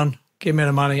 I'm done. Give me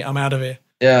the money, I'm out of here.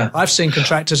 Yeah. I've seen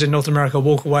contractors in North America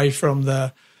walk away from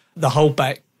the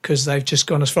holdback because they've just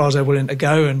gone as far as they're willing to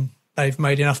go and they've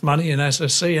made enough money and that's a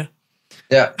see ya.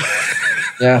 Yeah.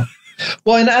 Yeah.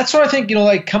 Well, and that's what I think,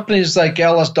 like companies like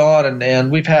Ellis Dodd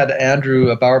and we've had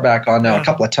Andrew Bauerbach on now a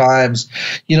couple of times,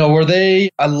 where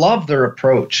I love their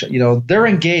approach. They're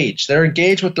engaged. They're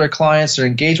engaged with their clients. They're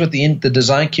engaged with the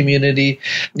design community.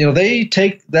 They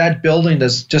take that building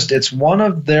as it's one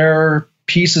of their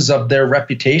pieces of their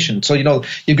reputation. So,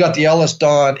 you've got the Ellis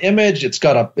Dodd image. It's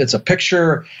a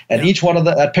picture, and each one of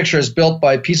that picture is built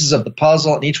by pieces of the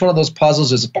puzzle, and each one of those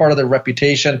puzzles is a part of their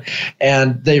reputation,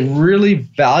 and they really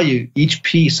value each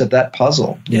piece of that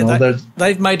puzzle.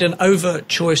 They've made an overt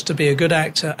choice to be a good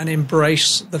actor and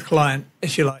embrace the client,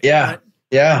 if you like. Yeah, right?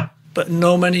 yeah. But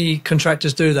not many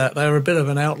contractors do that. They're a bit of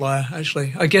an outlier,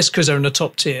 actually. I guess because they're in the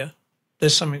top tier.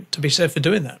 There's something to be said for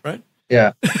doing that, right?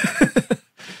 Yeah.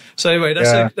 So anyway,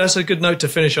 that's a good note to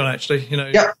finish on, actually.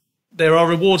 There are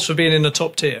rewards for being in the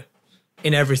top tier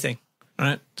in everything,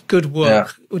 right? Good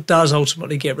work does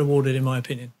ultimately get rewarded, in my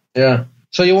opinion. Yeah.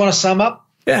 So you want to sum up?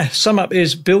 Yeah, sum up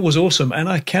is Bill was awesome, and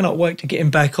I cannot wait to get him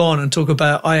back on and talk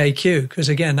about IAQ, because,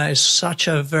 again, that is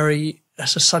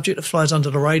that's a subject that flies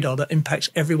under the radar that impacts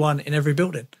everyone in every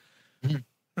building,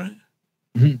 right?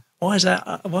 Mm-hmm. Why is that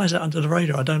under the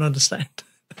radar? I don't understand.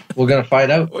 We're going to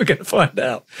find out. We're going to find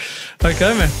out.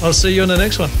 Okay, man. I'll see you on the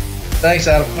next one. Thanks,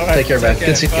 Adam. All right, take care, man.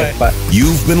 Good seeing you. Bye.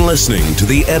 You've been listening to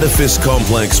the Edifice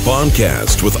Complex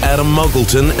podcast with Adam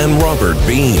Muggleton and Robert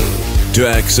Bean. To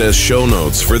access show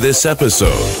notes for this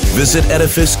episode, visit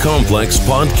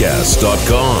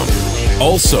edificecomplexpodcast.com.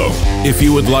 Also, if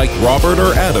you would like Robert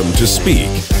or Adam to speak,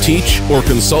 teach, or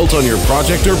consult on your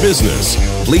project or business,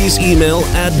 please email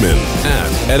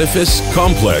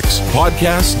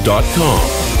admin@edificecomplexpodcast.com.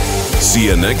 See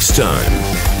you next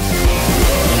time.